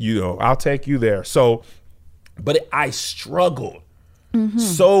 I'll take you there. So, but I struggled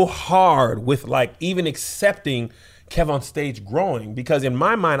so hard with like even accepting Kev on Stage growing, because in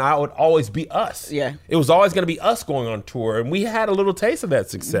my mind, I would always be us. Yeah. It was always going to be us going on tour. And we had a little taste of that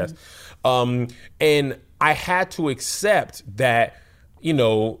success. And I had to accept that,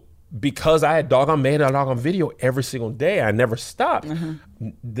 because I had made a doggone video every single day, I never stopped.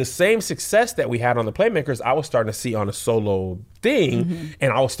 The same success that we had on the Playmakers, I was starting to see on a solo thing,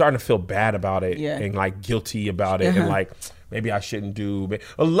 and I was starting to feel bad about it and like guilty about it, and like maybe I shouldn't do. But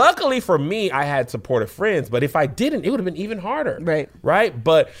luckily for me, I had supportive friends. But if I didn't, it would have been even harder. Right.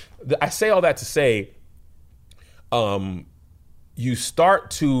 But I say all that to say, you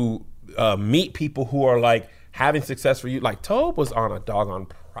start to meet people who are like having success for you. Like Tobe was on a doggone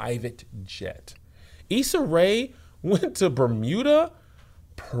private jet. Issa Rae went to Bermuda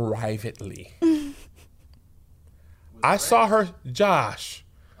privately. I saw her, Josh.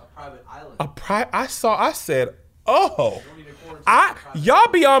 A private island. I said, oh, y'all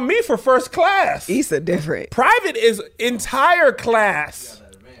be on me for first class. Issa different. Private is entire class.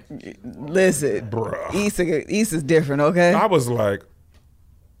 Listen, Bruh. Issa's different, okay? I was like,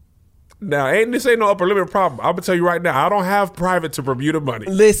 now, this ain't no upper limit problem. I'm gonna tell you right now, I don't have private to Bermuda money.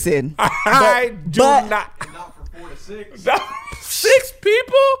 Listen. I do not. Not for 4 to 6. 6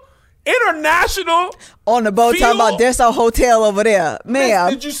 people? International? On the boat talking Fuel? about there's a hotel over there. Ma'am.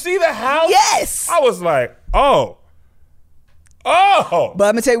 Did you see the house? Yes. I was like, oh. But I'm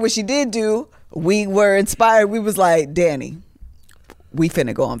gonna tell you what she did do. We were inspired. We was like, Danny, we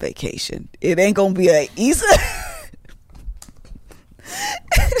finna go on vacation. It ain't gonna be a Issa.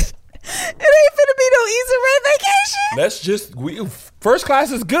 It ain't finna be no Issa Rae vacation. Let's just first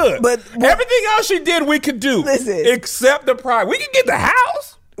class is good, But everything else she did we could do. Listen. Except the private. We could get the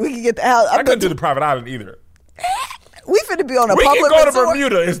house. We can get the house. I couldn't do the private island either. We finna be on a We public can go to resort.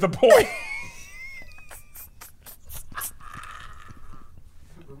 Bermuda is the point.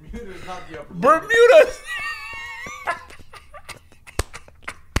 Bermuda is not the upper limit. Bermuda.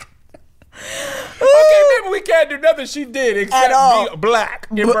 Okay, maybe we can't do nothing she did At except all. be black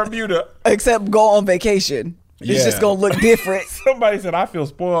in But- Bermuda. Except go on vacation. It's Yeah. just gonna look different. Somebody said I feel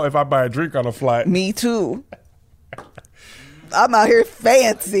spoiled if I buy a drink on a flight. Me too. I'm out here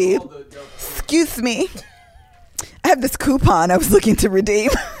fancy. Excuse me. I have this coupon I was looking to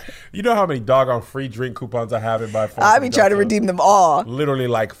redeem. You know how many doggone free drink coupons I have in my phone? I've been trying to redeem them all. Literally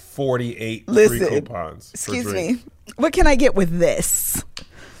like 48 free Listen, coupons. for excuse drinks. me. What can I get with this?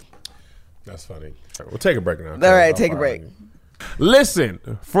 That's funny. We'll take a break now. All right, take a break. Listen,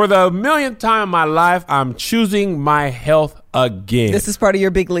 for the millionth time in my life, I'm choosing my health again. This is part of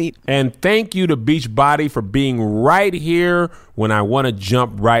your big leap. And thank you to Beachbody for being right here when I want to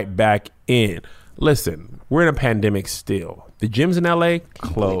jump right back in. Listen, we're in a pandemic still. The gyms in LA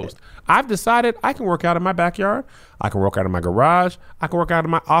closed. I've decided I can work out in my backyard. I can work out in my garage. I can work out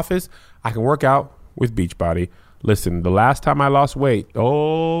in my office. I can work out with Beachbody. Listen, the last time I lost weight, 10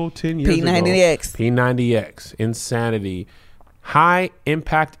 years ago. P90X. P90X. Insanity. High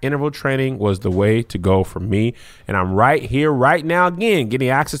impact interval training was the way to go for me. And I'm right here, right now, again, getting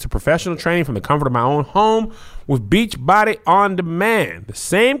access to professional training from the comfort of my own home with Beachbody On Demand. The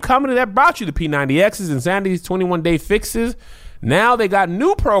same company that brought you the P90Xs, Insanity's 21-day fixes. Now they got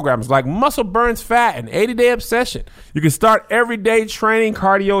new programs like Muscle Burns Fat and 80-Day Obsession. You can start everyday training,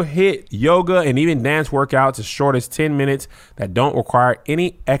 cardio, HIIT, yoga, and even dance workouts as short as 10 minutes that don't require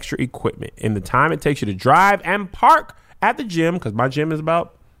any extra equipment. In the time it takes you to drive and park at the gym, because my gym is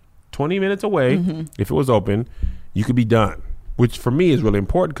about 20 minutes away, if it was open, you could be done. Which for me is really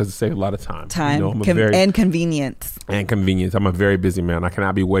important because it saves a lot of time. And convenience. And convenience. I'm a very busy man. I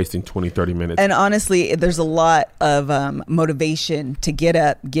cannot be wasting 20, 30 minutes. And honestly, there's a lot of motivation to get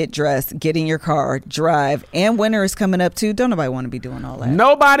up, get dressed, get in your car, drive. And winter is coming up too. Don't nobody want to be doing all that.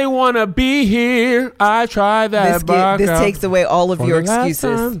 Nobody want to be here. I tried that. This takes away all of your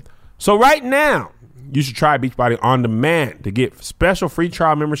excuses. So right now, you should try Beachbody On Demand. To get special free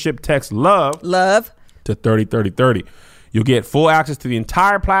trial membership, text LOVE to 303030. You'll get full access to the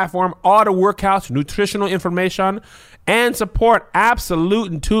entire platform, all the workouts, nutritional information, and support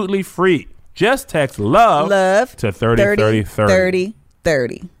absolutely free. Just text love to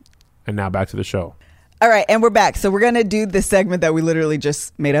 303030. And now back to the show. All right, and we're back. So we're going to do this segment that we literally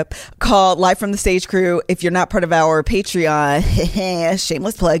just made up called Live from the Stage Crew. If you're not part of our Patreon,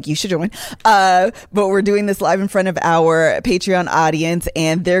 shameless plug, you should join. But we're doing this live in front of our Patreon audience,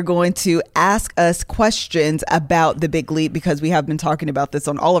 and they're going to ask us questions about the Big Leap because we have been talking about this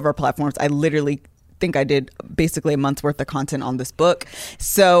on all of our platforms. I literally think I did basically a month's worth of content on this book.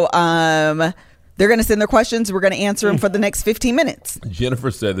 So, they're going to send their questions. We're going to answer them for the next 15 minutes.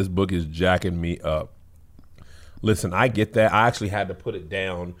 Jennifer said this book is jacking me up. Listen, I get that. I actually had to put it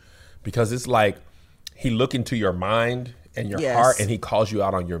down because it's like he look into your mind and your heart and he calls you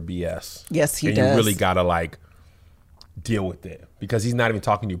out on your BS. Yes, he does. And you really got to like deal with it because he's not even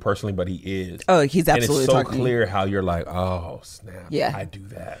talking to you personally, but he is. Oh, he's absolutely talking. And it's so clear how you're like, oh, snap. Yeah. I do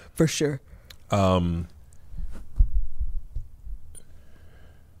that. For sure.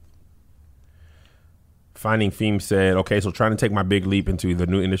 Finding Theme said, okay, so trying to take my big leap into the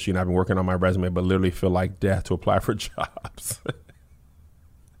new industry and I've been working on my resume, but literally feel like death to apply for jobs.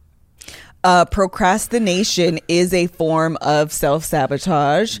 Procrastination is a form of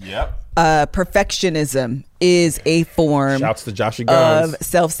self-sabotage. Yep. Perfectionism is a form Shouts to Joshy Guns. of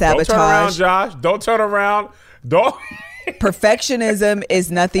self-sabotage. Don't turn around, Josh. Don't turn around. Don't. Perfectionism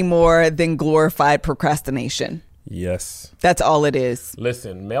is nothing more than glorified procrastination. Yes. That's all it is.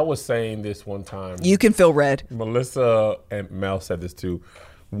 Listen, Mel was saying this one time. You can feel red. Melissa and Mel said this too.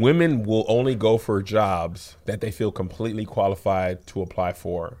 Women will only go for jobs that they feel completely qualified to apply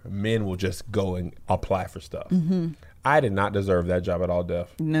for. Men will just go and apply for stuff. Mm-hmm. I did not deserve that job at all,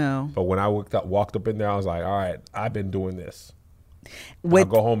 Def. No. But when I walked up in there, I was like, all right, I've been doing this. I'll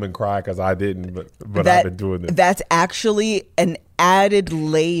go home and cry because I didn't, but I've been doing this. That's actually an added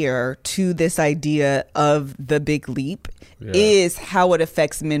layer to this idea of the big leap is how it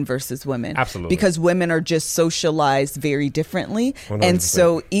affects men versus women. Absolutely. Because women are just socialized very differently. 100%. And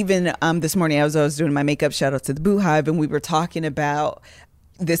so even this morning, I was doing my makeup, shout out to the Boo Hive, and we were talking about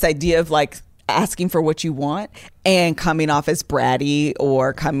this idea of like asking for what you want and coming off as bratty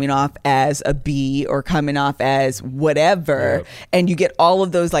or coming off as a B or coming off as whatever. Yep. And you get all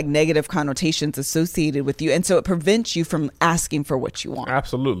of those like negative connotations associated with you. And so it prevents you from asking for what you want.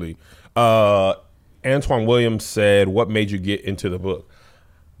 Absolutely. Antoine Williams said, what made you get into the book?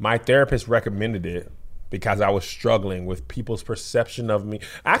 My therapist recommended it because I was struggling with people's perception of me.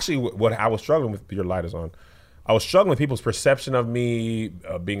 Actually, what I was struggling with, your light is on. I was struggling with people's perception of me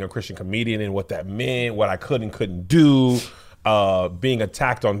being a Christian comedian and what that meant, what I could and couldn't do, being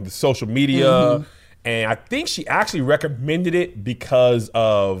attacked on social media. Mm-hmm. And I think she actually recommended it because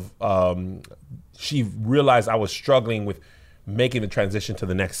of she realized I was struggling with making the transition to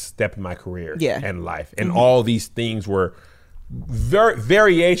the next step in my career and life. And all these things were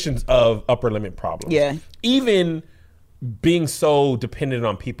variations of upper limit problems. Yeah. Even being so dependent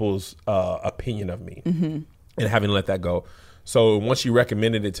on people's opinion of me. Mm-hmm. And having to let that go. So once she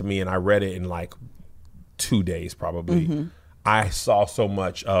recommended it to me and I read it in like 2 days probably, I saw so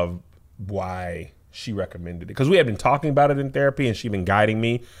much of why she recommended it. Because we had been talking about it in therapy and she'd been guiding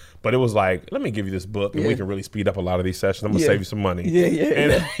me. But it was like, let me give you this book and we can really speed up a lot of these sessions. I'm going to save you some money.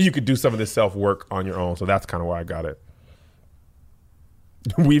 And you could do some of this self-work on your own. So that's kind of why I got it.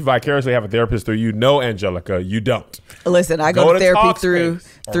 We vicariously have a therapist through you. No, Angelica, you don't. Listen, I go to therapy through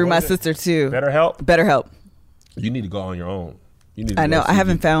my was it sister too. BetterHelp? BetterHelp. You need to go on your own. You need to I know. go I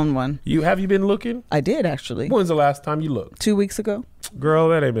haven't found one. Have you been looking? I did actually. When's the last time you looked? 2 weeks ago. Girl,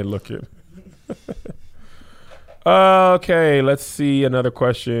 that ain't been looking. Okay, let's see another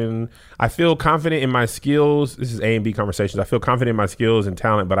question. I feel confident in my skills. This is A and B conversations. I feel confident in my skills and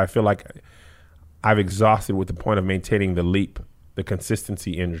talent, but I feel like I've exhausted with the point of maintaining the leap, the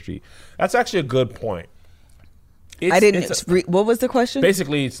consistency, energy. That's actually a good point. What was the question?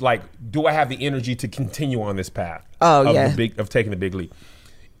 Basically, it's like, do I have the energy to continue on this path? Of taking the big leap.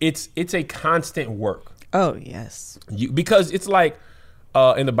 It's a constant work. Oh, yes. Because it's like,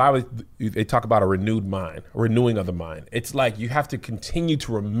 in the Bible, they talk about a renewed mind, a renewing of the mind. It's like you have to continue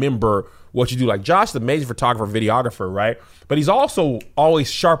to remember what you do. Like Josh, the amazing photographer, videographer, right? But he's also always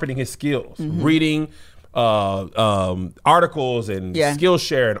sharpening his skills, reading articles and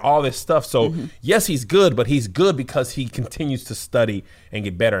Skillshare and all this stuff. So yes, he's good, but he's good because he continues to study and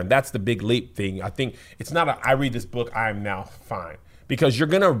get better. And that's the big leap thing. I think it's not I read this book, I am now fine. Because you're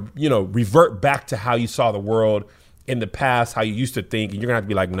going to, revert back to how you saw the world in the past, how you used to think, and you're gonna have to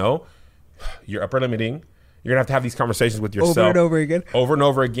be like, no, you're upper limiting. You're gonna have these conversations with yourself over and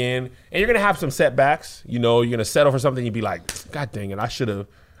over again, and you're gonna have some setbacks. You're gonna settle for something. You'd be like, God dang it,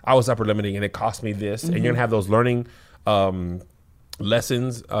 I was upper limiting, and it cost me this. And you're gonna have those learning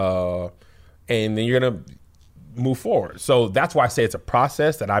lessons, and then you're gonna move forward. So that's why I say it's a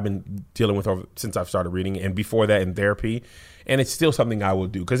process that I've been dealing with since I've started reading, and before that in therapy. And it's still something I will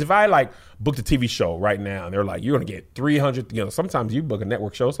do. Because if I booked a TV show right now and they're like, you're going to get 300, sometimes you book a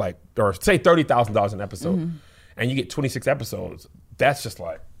network show, it's like, or say $30,000 an episode and you get 26 episodes. That's just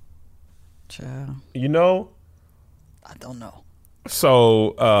like, Child. I don't know.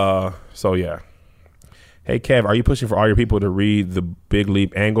 So yeah. Hey, Kev, are you pushing for all your people to read The Big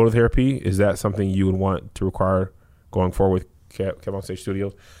Leap and go to therapy? Is that something you would want to require going forward with Kev on Stage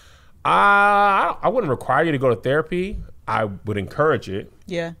Studios? I wouldn't require you to go to therapy. I would encourage it.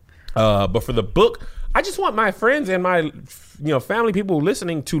 Yeah. But for the book, I just want my friends and my family, people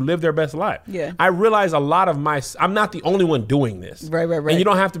listening, to live their best life. Yeah. I realize I'm not the only one doing this. Right. And you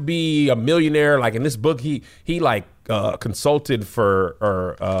don't have to be a millionaire. Like in this book, he consulted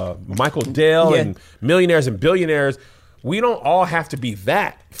for Michael Dell and millionaires and billionaires. We don't all have to be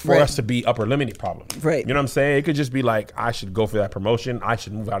that for us to be upper limiting problem. Right. You know what I'm saying? It could just be like, I should go for that promotion. I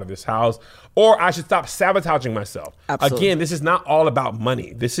should move out of this house, or I should stop sabotaging myself. Absolutely. Again, this is not all about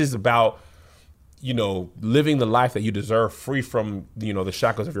money. This is about, living the life that you deserve, free from, the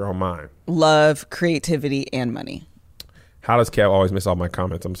shackles of your own mind. Love, creativity, and money. How does Kev always miss all my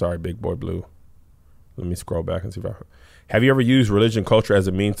comments? I'm sorry, Big Boy Blue. Let me scroll back and see if have you ever used religion, culture as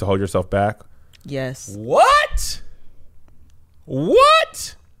a means to hold yourself back? Yes. What?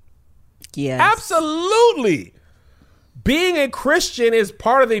 Yes. Absolutely. Being a Christian is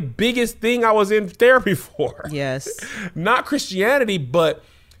part of the biggest thing I was in therapy for. Yes. Not Christianity, but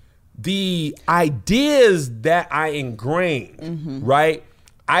the ideas that I ingrained, right?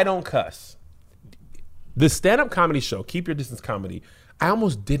 I don't cuss. The stand-up comedy show, Keep Your Distance Comedy, I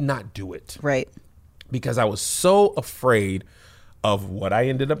almost did not do it. Right. Because I was so afraid of what I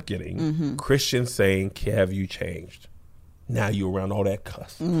ended up getting. Christians saying, Kev, you changed. Now you around all that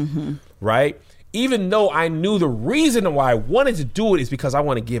cuss, right? Even though I knew the reason why I wanted to do it is because I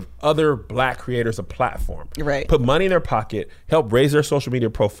want to give other black creators a platform. Right. Put money in their pocket, help raise their social media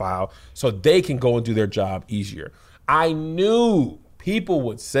profile so they can go and do their job easier. I knew people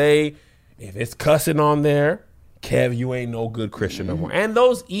would say, if it's cussing on there, Kev, you ain't no good Christian no more. And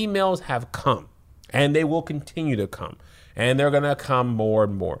those emails have come, and they will continue to come. And they're going to come more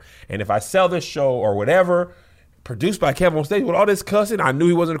and more. And if I sell this show or whatever, produced by Kevin on stage with all this cussing, I knew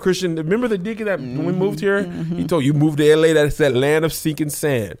he wasn't a Christian. Remember the deacon that when we moved here, he told you moved to LA, that's that land of sinking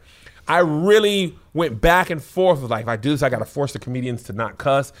sand. I really went back and forth with like, if I do this, I got to force the comedians to not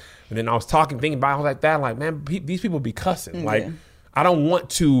cuss. And then I was thinking about all like that. Like, man, these people be cussing. Like, I don't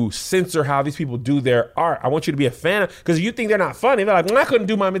want to censor how these people do their art. I want you to be a fan of, because if you think they're not funny, they're like, well, I couldn't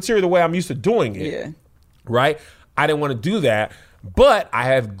do my material the way I'm used to doing it. Yeah. Right? I didn't want to do that. But I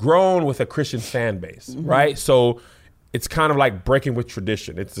have grown with a Christian fan base, right? So it's kind of like breaking with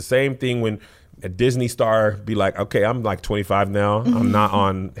tradition. It's the same thing when a Disney star be like, okay, I'm like 25 now. I'm not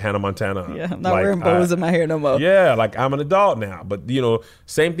on Hannah Montana. Yeah, I'm not wearing bows in my hair no more. Yeah, like I'm an adult now. But,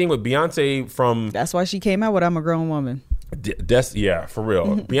 same thing with Beyonce from... That's why she came out with I'm a Grown Woman. Yeah, for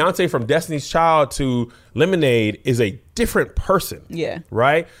real. Beyonce from Destiny's Child to Lemonade is a different person. Yeah.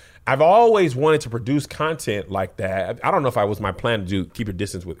 Right? I've always wanted to produce content like that. I don't know if I was my plan to do keep your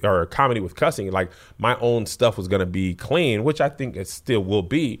distance with or comedy with cussing. Like my own stuff was going to be clean, which I think it still will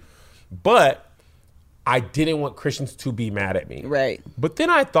be. But I didn't want Christians to be mad at me. Right. But then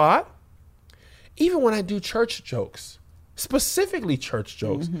I thought, even when I do church jokes, specifically church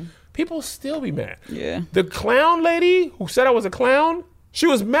jokes, people still be mad. Yeah. The clown lady who said I was a clown, she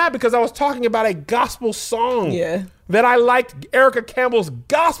was mad because I was talking about a gospel song. Yeah. That I liked Erica Campbell's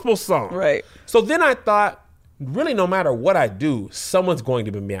gospel song. Right. So then I thought, really, no matter what I do, someone's going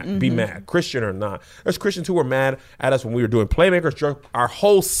to be mad, Christian or not. There's Christians who were mad at us when we were doing Playmakers Church. Our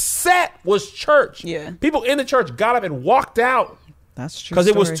whole set was church. Yeah. People in the church got up and walked out. That's true. Because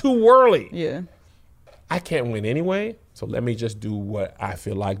it was too whirly. Yeah. I can't win anyway, so let me just do what I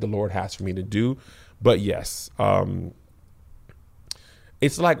feel like the Lord has for me to do. But yes,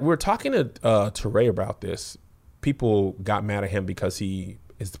 it's like we're talking to Ray about this. People got mad at him because he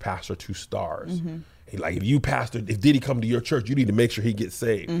is the pastor of 2 stars. He like, if Diddy come to your church, you need to make sure he gets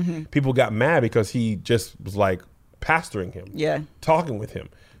saved. People got mad because he just was like pastoring him, talking with him.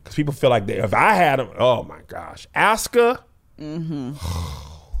 Because people feel like if I had him, oh my gosh, Aska.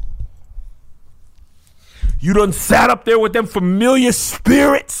 You done sat up there with them familiar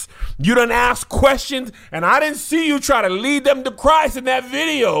spirits. You done asked questions, and I didn't see you try to lead them to Christ in that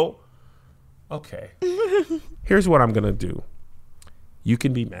video. Okay. Here's what I'm going to do. You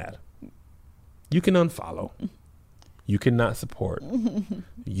can be mad. You can unfollow. You cannot support.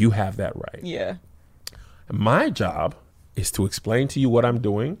 You have that right. Yeah. My job is to explain to you what I'm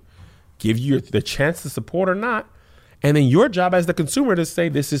doing, give you the chance to support or not, and then your job as the consumer to say,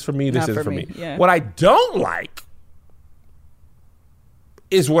 this is for me, this is for me. Yeah. What I don't like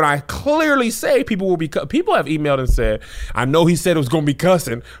is when I clearly say people have emailed and said, I know he said it was going to be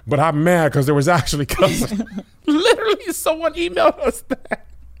cussing, but I'm mad because there was actually cussing. Literally, someone emailed us that.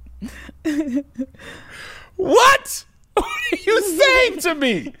 What? What are you saying to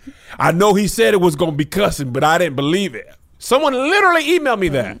me? I know he said it was going to be cussing, but I didn't believe it. Someone literally emailed me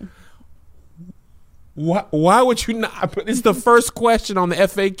that. Why would you not? It's the first question on the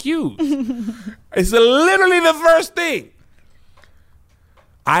FAQ. It's literally the first thing.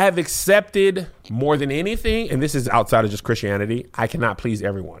 I have accepted more than anything, and this is outside of just Christianity, I cannot please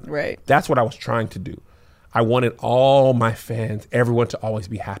everyone. Right. That's what I was trying to do. I wanted all my fans, everyone to always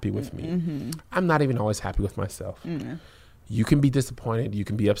be happy with me. I'm not even always happy with myself. You can be disappointed. You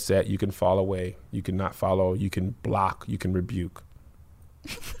can be upset. You can fall away. You can not follow. You can block. You can rebuke.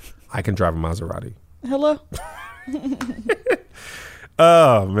 I can drive a Maserati. Hello?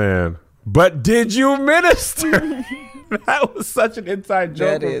 Oh, man. But did you minister? That was such an inside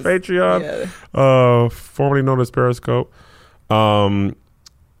joke from Patreon, formerly known as Periscope. Kev,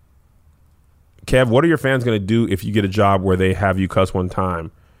 what are your fans going to do if you get a job where they have you cuss one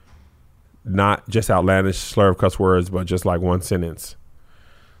time? Not just outlandish slur of cuss words, but just like one sentence.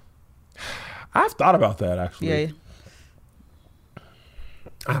 I've thought about that, actually. Yeah.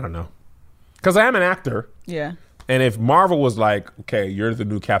 I don't know. Because I am an actor. Yeah. And if Marvel was like, okay, you're the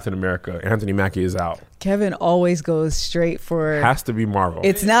new Captain America, Anthony Mackie is out. Kevin always goes straight for... Has to be Marvel.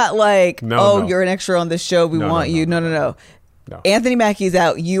 It's not like, you're an extra on the show. We want you. No. Anthony Mackie's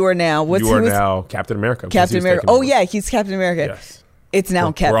out. You are now. Now Captain America. Captain America. Oh, yeah. He's Captain America. Yes. It's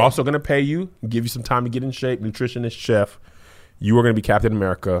now Kevin. We're also going to pay you, give you some time to get in shape, nutritionist, chef. You are going to be Captain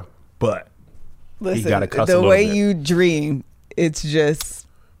America, but listen, you got to cuss a the little way bit. you dream, it's just...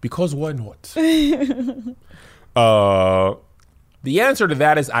 Because why not? The answer to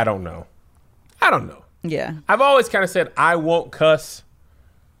that is I don't know. Yeah. I've always kind of said I won't cuss.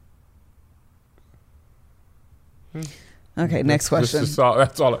 Okay, next question. That's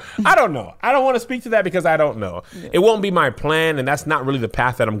all. I don't know. I don't want to speak to that because I don't know. Yeah. It won't be my plan, and that's not really the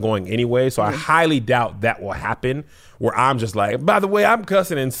path that I'm going anyway. So I highly doubt that will happen where I'm just like, by the way, I'm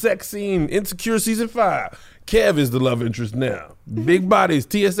cussing in Sex Scene, Insecure Season 5. Kev is the love interest now. Big bodies,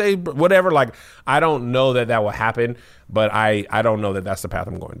 TSA, whatever. Like, I don't know that will happen, but I don't know that that's the path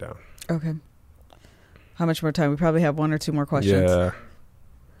I'm going down. Okay. How much more time? We probably have 1 or 2 more questions.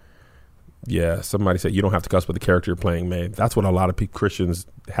 Yeah. Somebody said you don't have to cuss with the character you're playing, man. That's what a lot of Christians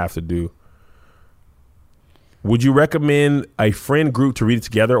have to do. Would you recommend a friend group to read it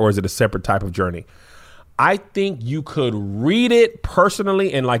together, or is it a separate type of journey? I think you could read it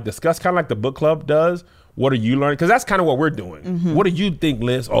personally and like discuss, kind of like the book club does. What are you learning? Because that's kind of what we're doing. Mm-hmm. What do you think,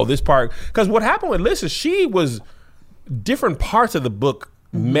 Liz? Oh, this part. Because what happened with Liz is she was different parts of the book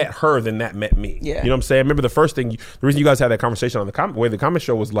met her than that met me. Yeah. You know what I'm saying? Remember the reason you guys had that conversation on the comment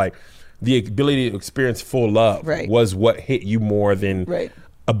show was like the ability to experience full love was what hit you more than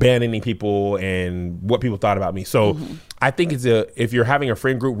abandoning people and what people thought about me. So I think if you're having a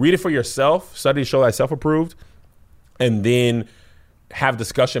friend group, read it for yourself, study to show that self-approved, and then have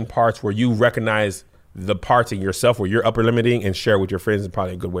discussion parts where you recognize the parts in yourself where you're upper limiting and share with your friends is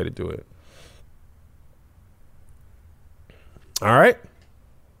probably a good way to do it. All right.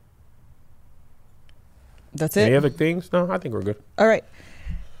 That's it. Any other things? No, I think we're good. All right.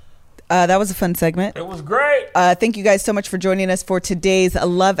 That was a fun segment. It was great. Thank you guys so much for joining us for today's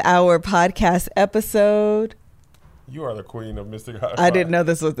Love Hour podcast episode. You are the queen of Mystic High Five. I didn't know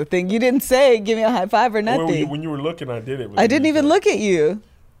this was the thing. You didn't say give me a high five or nothing. When you were looking, I did it. I didn't even look at you.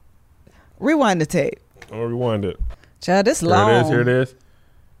 Rewind the tape. I'll rewind it. Child, this long. Here it is.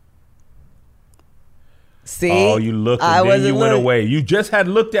 See? Oh, you looked and then you went away. You just had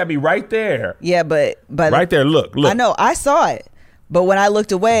looked at me right there. Yeah, but right there, look. I know, I saw it. But when I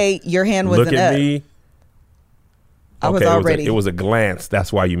looked away, your hand wasn't up. Look at me. I was already. It was a glance.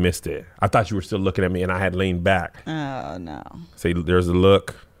 That's why you missed it. I thought you were still looking at me and I had leaned back. Oh, no. See, there's a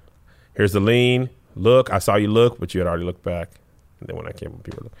look. Here's the lean. Look. I saw you look, but you had already looked back. And then when I came up,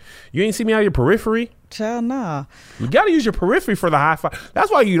 people look. You ain't see me out of your periphery? Child, nah. You got to use your periphery for the high five. That's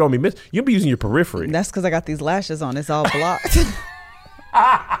why you don't be missed. You'll be using your periphery. That's because I got these lashes on. It's all blocked.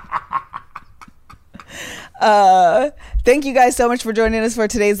 Thank you guys so much for joining us for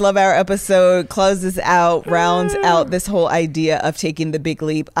today's Love Hour episode. Closes out, rounds out this whole idea of taking the big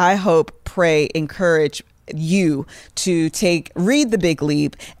leap. I hope, pray, encourage you to read The Big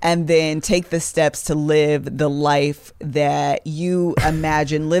Leap and then take the steps to live the life that you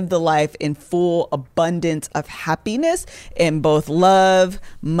imagine, live the life in full abundance of happiness in both love,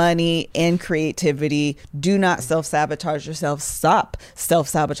 money, and creativity. Do not self-sabotage yourself. Stop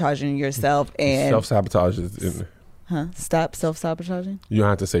self-sabotaging yourself. And self-sabotage is Stop self-sabotaging? You don't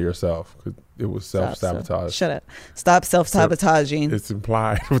have to say yourself because it was self-sabotage. Shut up. Stop self-sabotaging. It's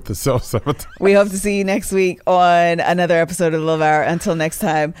implied with the self-sabotage. We hope to see you next week on another episode of Love Hour. Until next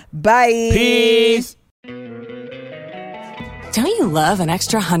time, bye. Peace. Don't you love an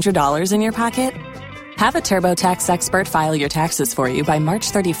extra $100 in your pocket? Have a TurboTax expert file your taxes for you by March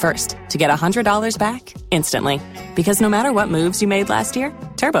 31st to get $100 back instantly. Because no matter what moves you made last year,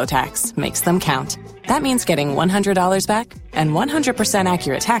 TurboTax makes them count. That means getting $100 back and 100%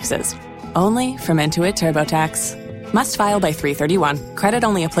 accurate taxes only from Intuit TurboTax. Must file by 3/31. Credit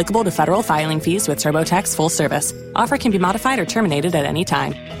only applicable to federal filing fees with TurboTax full service. Offer can be modified or terminated at any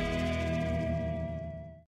time.